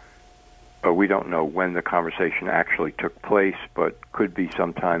 we don't know when the conversation actually took place, but could be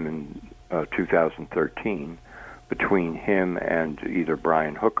sometime in 2013, between him and either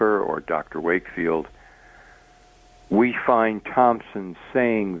Brian Hooker or Dr. Wakefield. We find Thompson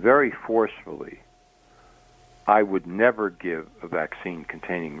saying very forcefully, I would never give a vaccine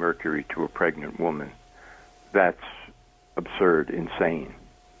containing mercury to a pregnant woman. That's absurd, insane.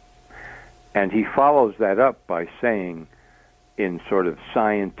 And he follows that up by saying, in sort of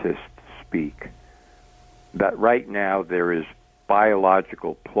scientist speak, that right now there is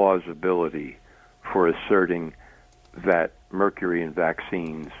biological plausibility for asserting that mercury in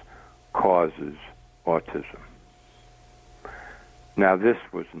vaccines causes autism. Now, this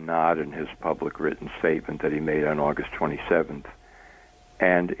was not in his public written statement that he made on August 27th.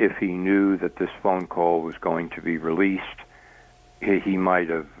 And if he knew that this phone call was going to be released, he might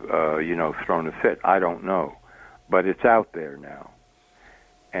have, thrown a fit. I don't know. But it's out there now.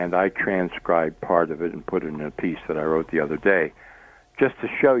 And I transcribed part of it and put it in a piece that I wrote the other day, just to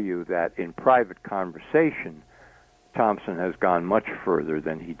show you that in private conversation, Thompson has gone much further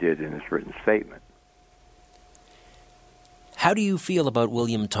than he did in his written statement. How do you feel about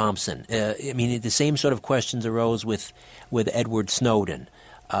William Thompson? The same sort of questions arose with Edward Snowden.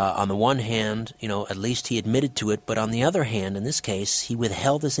 On the one hand, at least he admitted to it, but on the other hand, in this case, he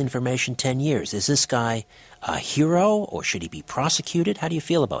withheld this information 10 years. Is this guy a hero, or should he be prosecuted? How do you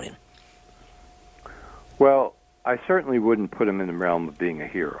feel about him? Well, I certainly wouldn't put him in the realm of being a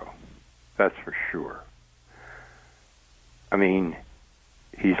hero. That's for sure.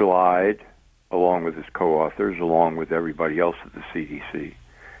 He's lied, along with his co-authors, along with everybody else at the CDC.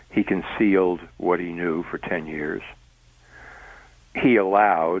 He concealed what he knew for 10 years. He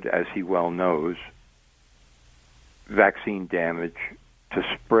allowed, as he well knows, vaccine damage to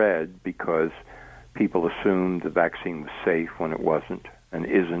spread because people assumed the vaccine was safe when it wasn't and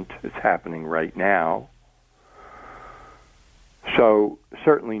isn't. It's happening right now. So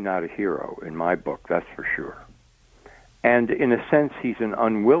certainly not a hero in my book, that's for sure. And in a sense, he's an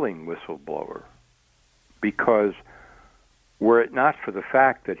unwilling whistleblower, because were it not for the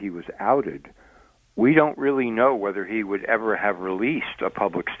fact that he was outed, we don't really know whether he would ever have released a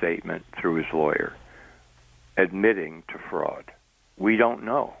public statement through his lawyer admitting to fraud. We don't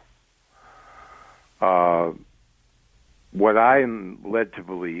know. What I am led to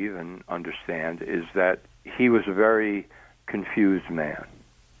believe and understand is that he was a very confused man,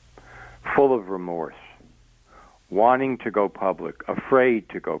 full of remorse, wanting to go public, afraid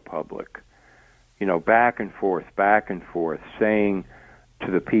to go public, back and forth, saying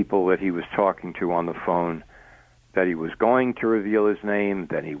to the people that he was talking to on the phone that he was going to reveal his name,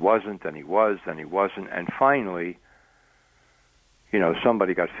 then he wasn't, then he was, then he wasn't, and finally,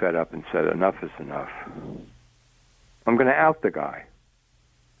 somebody got fed up and said, enough is enough. I'm going to out the guy.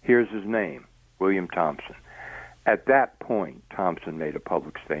 Here's his name, William Thompson. At that point, Thompson made a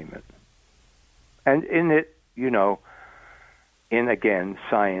public statement. And in it, in, again,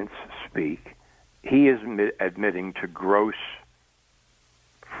 science speak, he is admitting to gross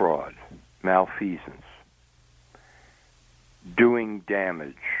fraud, malfeasance, doing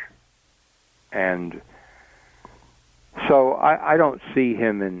damage. And so I don't see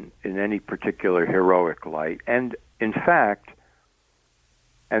him in any particular heroic light. And in fact,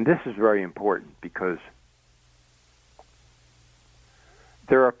 and this is very important because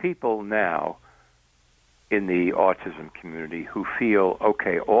there are people now in the autism community who feel,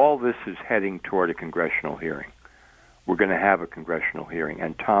 okay, all this is heading toward a congressional hearing. We're going to have a congressional hearing,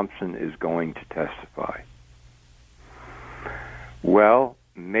 and Thompson is going to testify. Well,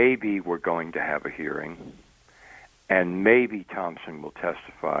 maybe we're going to have a hearing, and maybe Thompson will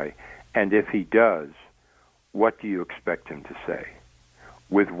testify, and if he does, what do you expect him to say?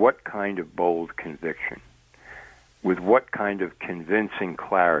 With what kind of bold conviction? With what kind of convincing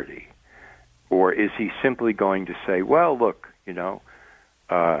clarity? Or is he simply going to say, well, look,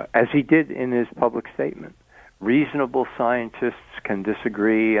 as he did in his public statement, reasonable scientists can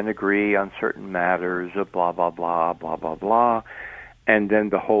disagree and agree on certain matters, blah, blah, blah, blah, blah, blah, and then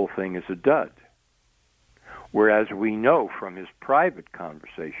the whole thing is a dud. Whereas we know from his private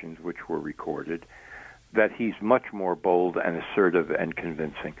conversations, which were recorded, that he's much more bold and assertive and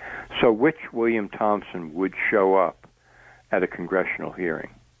convincing. So which William Thompson would show up at a congressional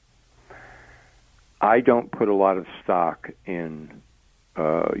hearing? I don't put a lot of stock in,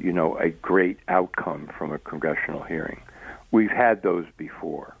 a great outcome from a congressional hearing. We've had those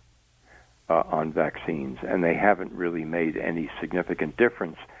before on vaccines, and they haven't really made any significant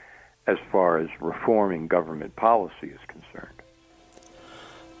difference as far as reforming government policy is concerned.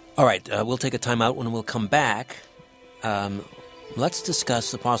 All right, we'll take a time out. When we'll come back, let's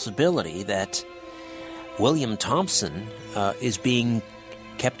discuss the possibility that William Thompson is being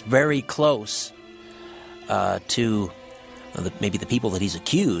kept very close to maybe the people that he's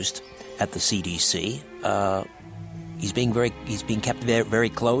accused at the CDC. He's being kept very, very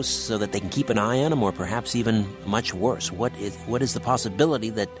close so that they can keep an eye on him, or perhaps even much worse. What is the possibility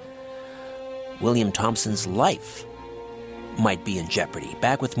that William Thompson's life might be in jeopardy?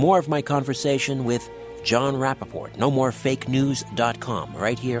 Back with more of my conversation with John Rappoport. NoMoreFakeNews.com,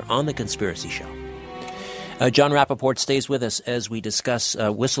 right here on The Conspiracy Show. John Rappoport stays with us as we discuss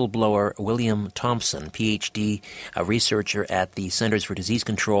whistleblower William Thompson, Ph.D., a researcher at the Centers for Disease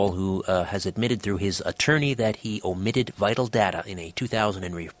Control, who has admitted through his attorney that he omitted vital data in a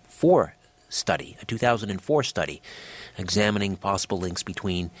 2004 study examining possible links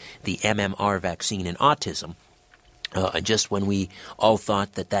between the MMR vaccine and autism. Just when we all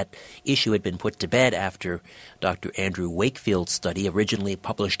thought that issue had been put to bed after Dr. Andrew Wakefield's study, originally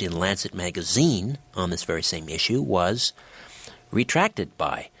published in Lancet magazine on this very same issue, was retracted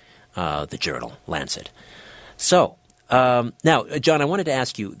by the journal Lancet. So, now, John, I wanted to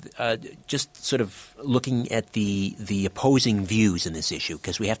ask you, just sort of looking at the opposing views in this issue,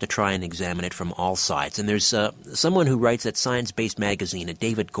 because we have to try and examine it from all sides. And there's someone who writes at Science-Based Magazine,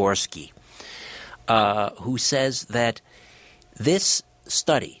 David Gorski, who says that this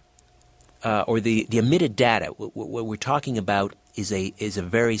study, or the omitted data, what we're talking about is a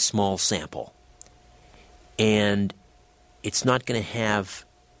very small sample, and it's not going to have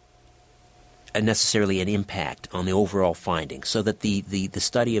necessarily an impact on the overall findings. So that the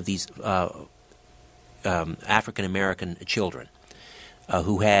study of these African American children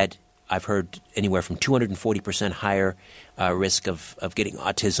who had, I've heard, anywhere from 240% higher risk of getting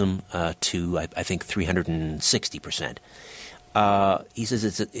autism to, I think, 360%. He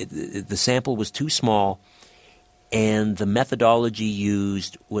says the sample was too small, and the methodology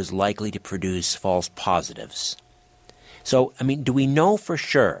used was likely to produce false positives. So, I mean, do we know for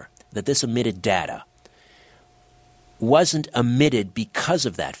sure that this omitted data wasn't omitted because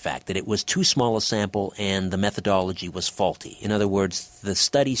of that fact, that it was too small a sample and the methodology was faulty? In other words, the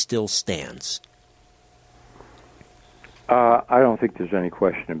study still stands. I don't think there's any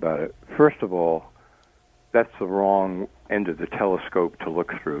question about it. First of all, that's the wrong end of the telescope to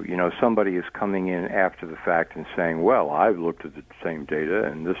look through. You know, somebody is coming in after the fact and saying, well, I've looked at the same data,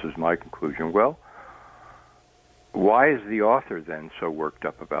 and this is my conclusion. Well, why is the author then so worked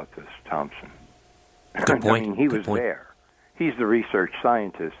up about this, Thompson? Good point. I mean, he Good was point. there. He's the research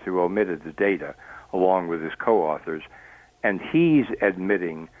scientist who omitted the data along with his co-authors, and he's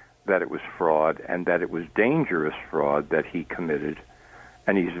admitting that it was fraud and that it was dangerous fraud that he committed,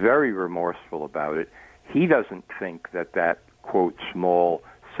 and he's very remorseful about it. He doesn't think that that, quote, small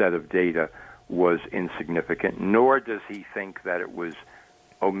set of data was insignificant, nor does he think that it was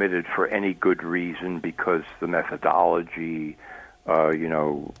omitted for any good reason because the methodology,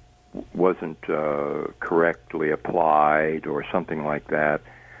 wasn't correctly applied or something like that.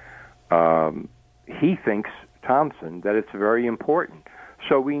 He thinks, Thompson, that it's very important.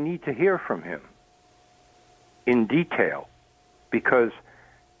 So we need to hear from him in detail because,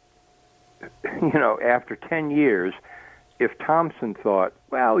 after 10 years, if Thompson thought,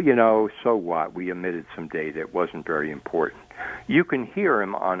 well, so what, we omitted some data, it wasn't very important, you can hear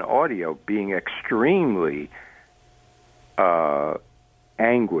him on audio being extremely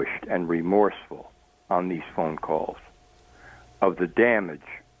anguished and remorseful on these phone calls of the damage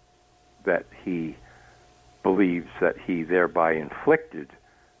that he believes that he thereby inflicted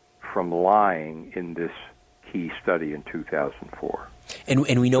from lying in this key study in 2004.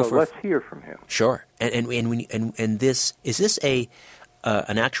 And we know so let's hear from him. Sure. And this is this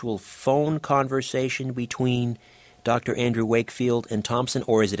an actual phone conversation between Dr. Andrew Wakefield and Thompson,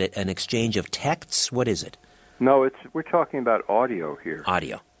 or is it an exchange of texts? What is it? No, we're talking about audio here.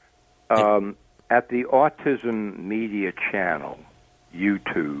 Audio. At the Autism Media Channel,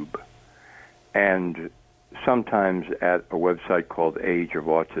 YouTube, and sometimes at a website called Age of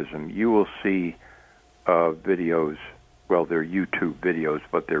Autism, you will see videos. Well, they're YouTube videos,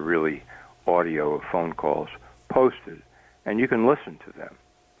 but they're really audio of phone calls posted, and you can listen to them.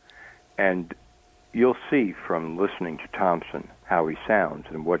 And you'll see from listening to Thompson how he sounds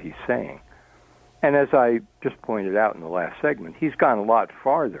and what he's saying. And as I just pointed out in the last segment, he's gone a lot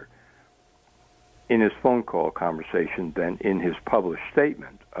farther in his phone call conversation than in his published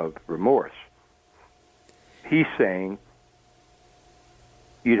statement of remorse. He's saying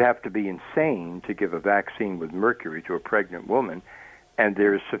you'd have to be insane to give a vaccine with mercury to a pregnant woman, and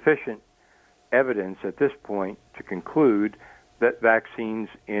there's sufficient evidence at this point to conclude that vaccines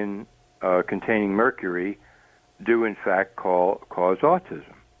containing mercury do in fact cause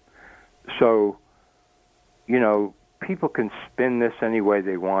autism. So, people can spin this any way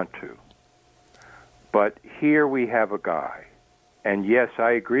they want to. But here we have a guy, and yes,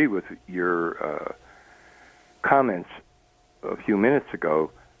 I agree with your comments a few minutes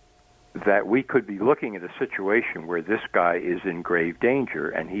ago that we could be looking at a situation where this guy is in grave danger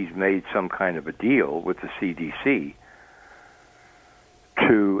and he's made some kind of a deal with the CDC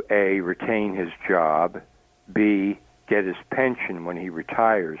to A, retain his job, B, get his pension when he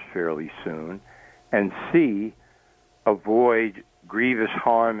retires fairly soon, and C, avoid grievous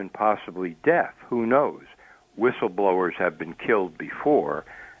harm and possibly death. Who knows? Whistleblowers have been killed before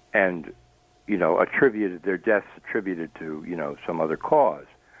and, their deaths attributed to, some other cause.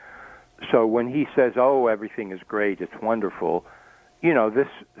 So when he says, oh, everything is great, it's wonderful, this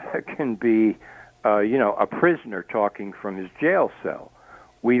can be, a prisoner talking from his jail cell.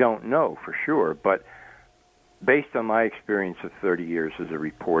 We don't know for sure, but based on my experience of 30 years as a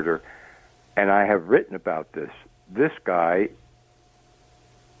reporter, and I have written about this guy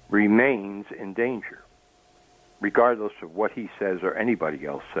remains in danger, regardless of what he says or anybody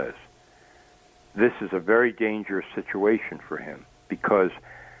else says. This is a very dangerous situation for him because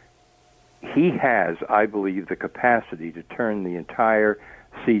he has, I believe, the capacity to turn the entire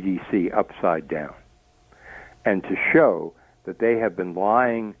CDC upside down and to show that they have been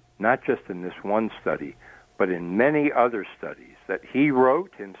lying not just in this one study, but in many other studies that he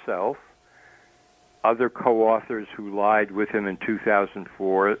wrote himself, other co-authors who lied with him in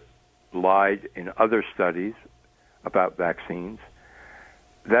 2004 lied in other studies about vaccines,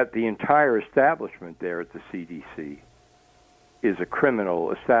 that the entire establishment there at the CDC is a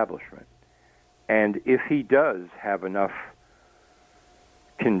criminal establishment. And if he does have enough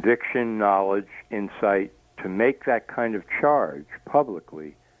conviction, knowledge, insight to make that kind of charge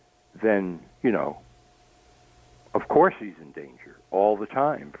publicly, then, of course he's in danger all the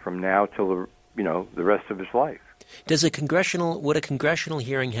time from now till the rest of his life. Would a congressional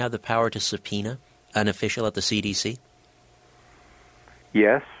hearing have the power to subpoena an official at the CDC?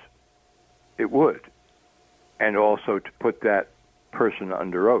 Yes, it would. And also to put that person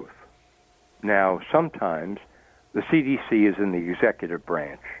under oath. Now, sometimes the CDC is in the executive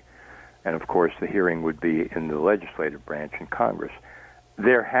branch, and of course the hearing would be in the legislative branch in Congress.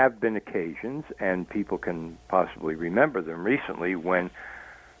 There have been occasions, and people can possibly remember them recently, when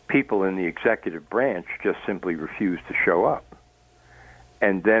people in the executive branch just simply refuse to show up.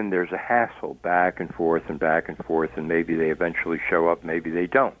 And then there's a hassle back and forth, and maybe they eventually show up, maybe they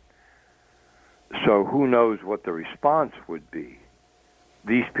don't. So who knows what the response would be.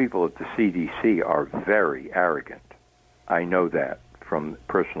 These people at the CDC are very arrogant. I know that from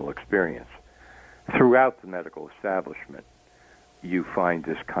personal experience. Throughout the medical establishment, you find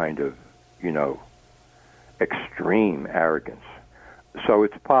this kind of, extreme arrogance. So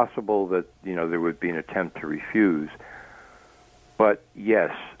it's possible that, there would be an attempt to refuse. But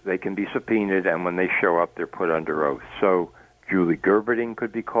yes, they can be subpoenaed, and when they show up, they're put under oath. So Julie Gerberding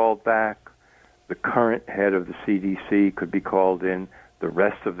could be called back. The current head of the CDC could be called in. The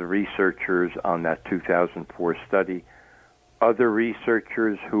rest of the researchers on that 2004 study. Other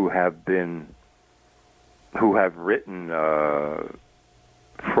researchers who have written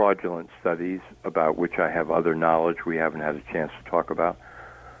fraudulent studies about which I have other knowledge we haven't had a chance to talk about.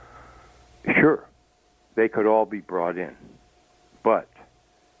 Sure, they could all be brought in. But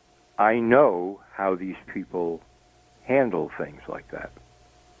I know how these people handle things like that.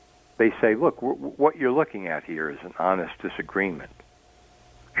 They say, look, what you're looking at here is an honest disagreement.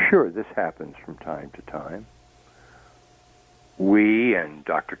 Sure, this happens from time to time. We and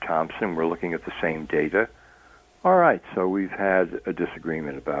Dr. Thompson were looking at the same data. All right, so we've had a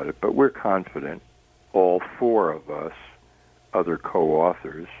disagreement about it, but we're confident, all four of us, other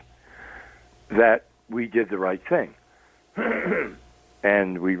co-authors, that we did the right thing.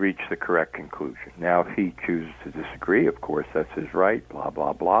 And we reached the correct conclusion. Now, if he chooses to disagree, of course, that's his right, blah,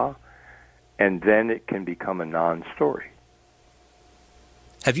 blah, blah. And then it can become a non-story.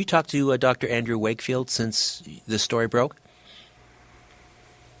 Have you talked to Dr. Andrew Wakefield since this story broke?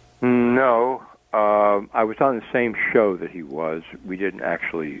 No. I was on the same show that he was. We didn't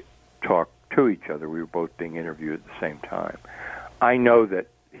actually talk to each other. We were both being interviewed at the same time. I know that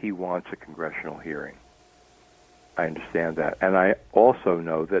he wants a congressional hearing. I understand that. And I also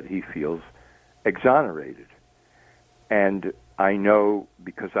know that he feels exonerated. And I know,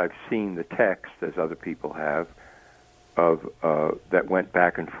 because I've seen the text, as other people have, of that went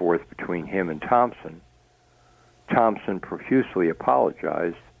back and forth between him and Thompson. Thompson profusely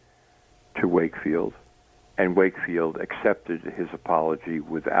apologized to Wakefield, and Wakefield accepted his apology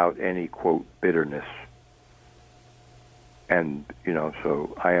without any, quote, bitterness. And,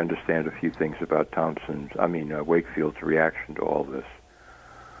 so I understand a few things about Wakefield's reaction to all this.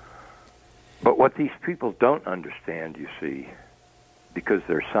 But what these people don't understand, you see, because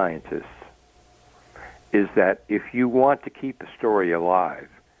they're scientists, is that if you want to keep a story alive,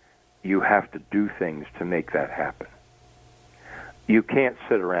 you have to do things to make that happen. You can't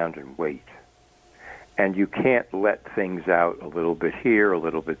sit around and wait. And you can't let things out a little bit here, a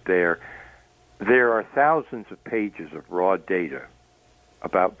little bit there. There are thousands of pages of raw data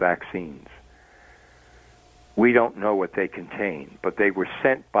about vaccines. We don't know what they contain, but they were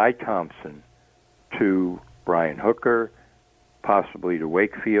sent by Thompson to Brian Hooker, possibly to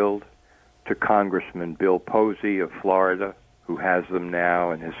Wakefield, to Congressman Bill Posey of Florida, who has them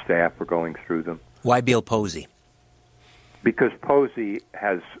now, and his staff are going through them. Why Bill Posey? Because Posey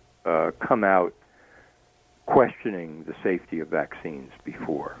has come out questioning the safety of vaccines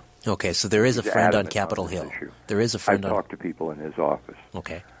before. Okay, so there is a friend on Capitol Hill. There is a friend. I've talked to people in his office.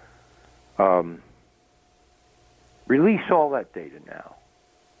 Okay. Release all that data now.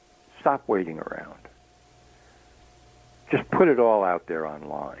 Stop waiting around. Just put it all out there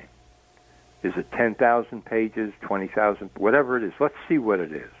online. Is it 10,000 pages, 20,000, whatever it is? Let's see what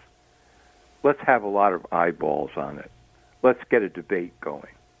it is. Let's have a lot of eyeballs on it. Let's get a debate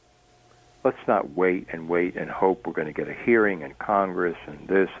going. Let's not wait and hope we're going to get a hearing in Congress and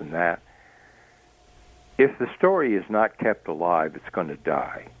this and that. If the story is not kept alive, it's going to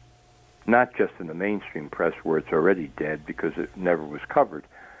die. Not just in the mainstream press where it's already dead because it never was covered,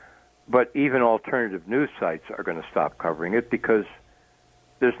 but even alternative news sites are going to stop covering it because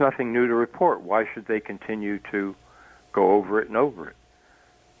there's nothing new to report. Why should they continue to go over it and over it?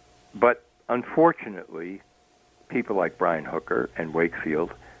 But unfortunately, people like Brian Hooker and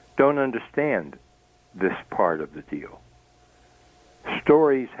Wakefield don't understand this part of the deal.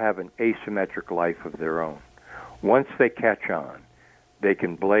 Stories have an asymmetric life of their own. Once they catch on, they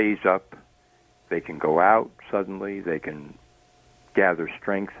can blaze up, they can go out suddenly, they can gather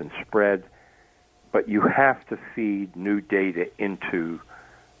strength and spread, but you have to feed new data into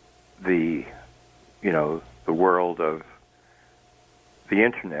the world of the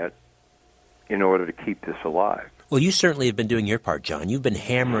Internet in order to keep this alive. Well, you certainly have been doing your part, John. You've been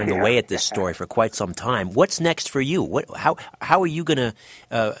hammering away at this story for quite some time. What's next for you? How are you going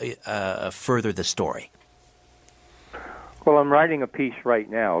to further the story? Well, I'm writing a piece right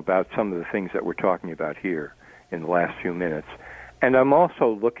now about some of the things that we're talking about here in the last few minutes. And I'm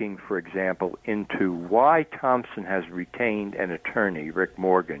also looking, for example, into why Thompson has retained an attorney, Rick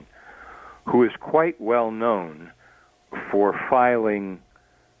Morgan, who is quite well known for filing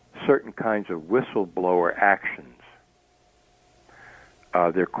certain kinds of whistleblower actions.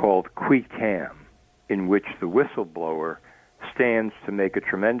 They're called qui tam, in which the whistleblower stands to make a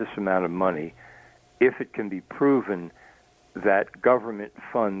tremendous amount of money if it can be proven that government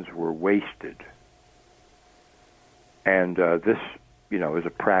funds were wasted. And this, is a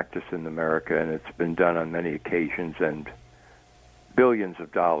practice in America, and it's been done on many occasions, and billions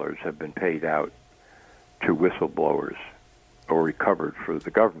of dollars have been paid out to whistleblowers or recovered for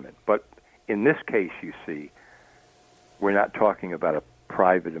the government. But in this case, you see, we're not talking about a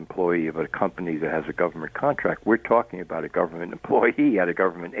private employee of a company that has a government contract. We're talking about a government employee at a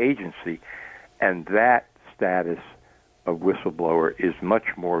government agency, and that status of whistleblower is much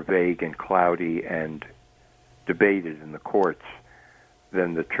more vague and cloudy and debated in the courts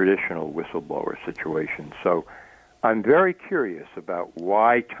than the traditional whistleblower situation. So I'm very curious about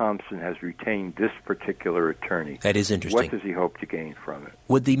why Thompson has retained this particular attorney. That is interesting. What does he hope to gain from it?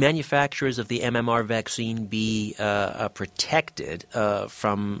 Would the manufacturers of the MMR vaccine be protected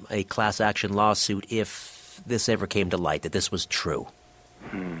from a class action lawsuit if this ever came to light, that this was true?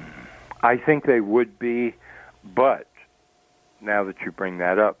 I think they would be, but now that you bring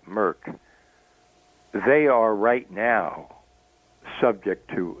that up, Merck, they are right now subject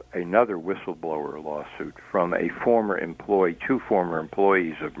to another whistleblower lawsuit from a former employee, two former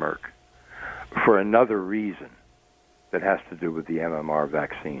employees of Merck, for another reason that has to do with the MMR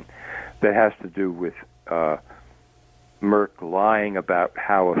vaccine, that has to do with Merck lying about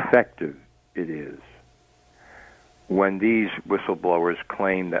how effective it is, when these whistleblowers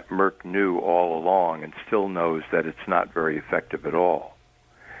claim that Merck knew all along and still knows that it's not very effective at all.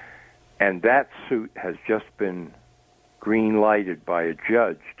 And that suit has just been green-lighted by a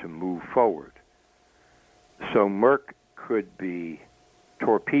judge to move forward. So Merck could be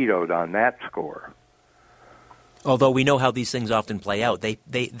torpedoed on that score. Although we know how these things often play out.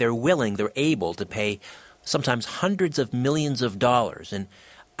 They're willing, they're able to pay sometimes hundreds of millions of dollars in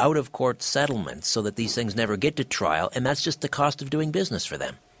out-of-court settlements so that these things never get to trial, and that's just the cost of doing business for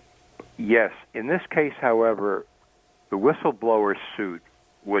them. Yes. In this case, however, the whistleblower suit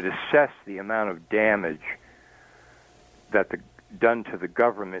would assess the amount of damage done to the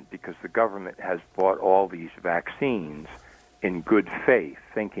government because the government has bought all these vaccines in good faith,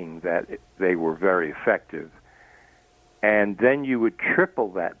 thinking that they were very effective. And then you would triple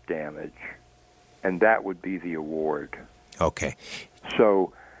that damage, and that would be the award. Okay.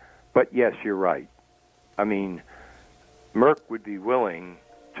 So, but yes, you're right. I mean, Merck would be willing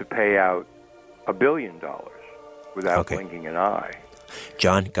to pay out $1 billion without blinking an eye.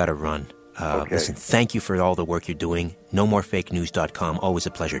 John, got to run. Listen, thank you for all the work you're doing. NoMoreFakeNews.com. Always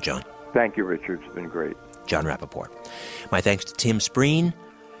a pleasure, John. Thank you, Richard. It's been great. John Rappoport. My thanks to Tim Spreen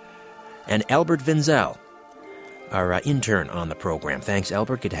and Albert Vinzel, our intern on the program. Thanks,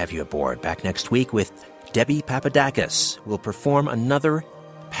 Albert. Good to have you aboard. Back next week with Debbie Papadakis. We'll perform another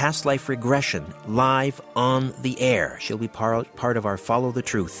past life regression live on the air. She'll be part of our Follow the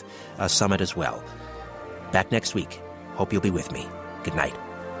Truth summit as well. Back next week. Hope you'll be with me. Good night.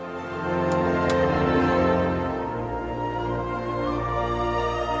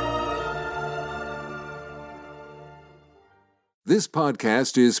 This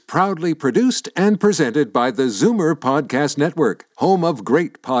podcast is proudly produced and presented by the Zoomer Podcast Network, home of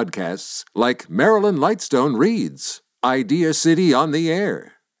great podcasts like Marilyn Lightstone Reads, Idea City on the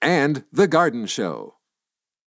Air, and The Garden Show.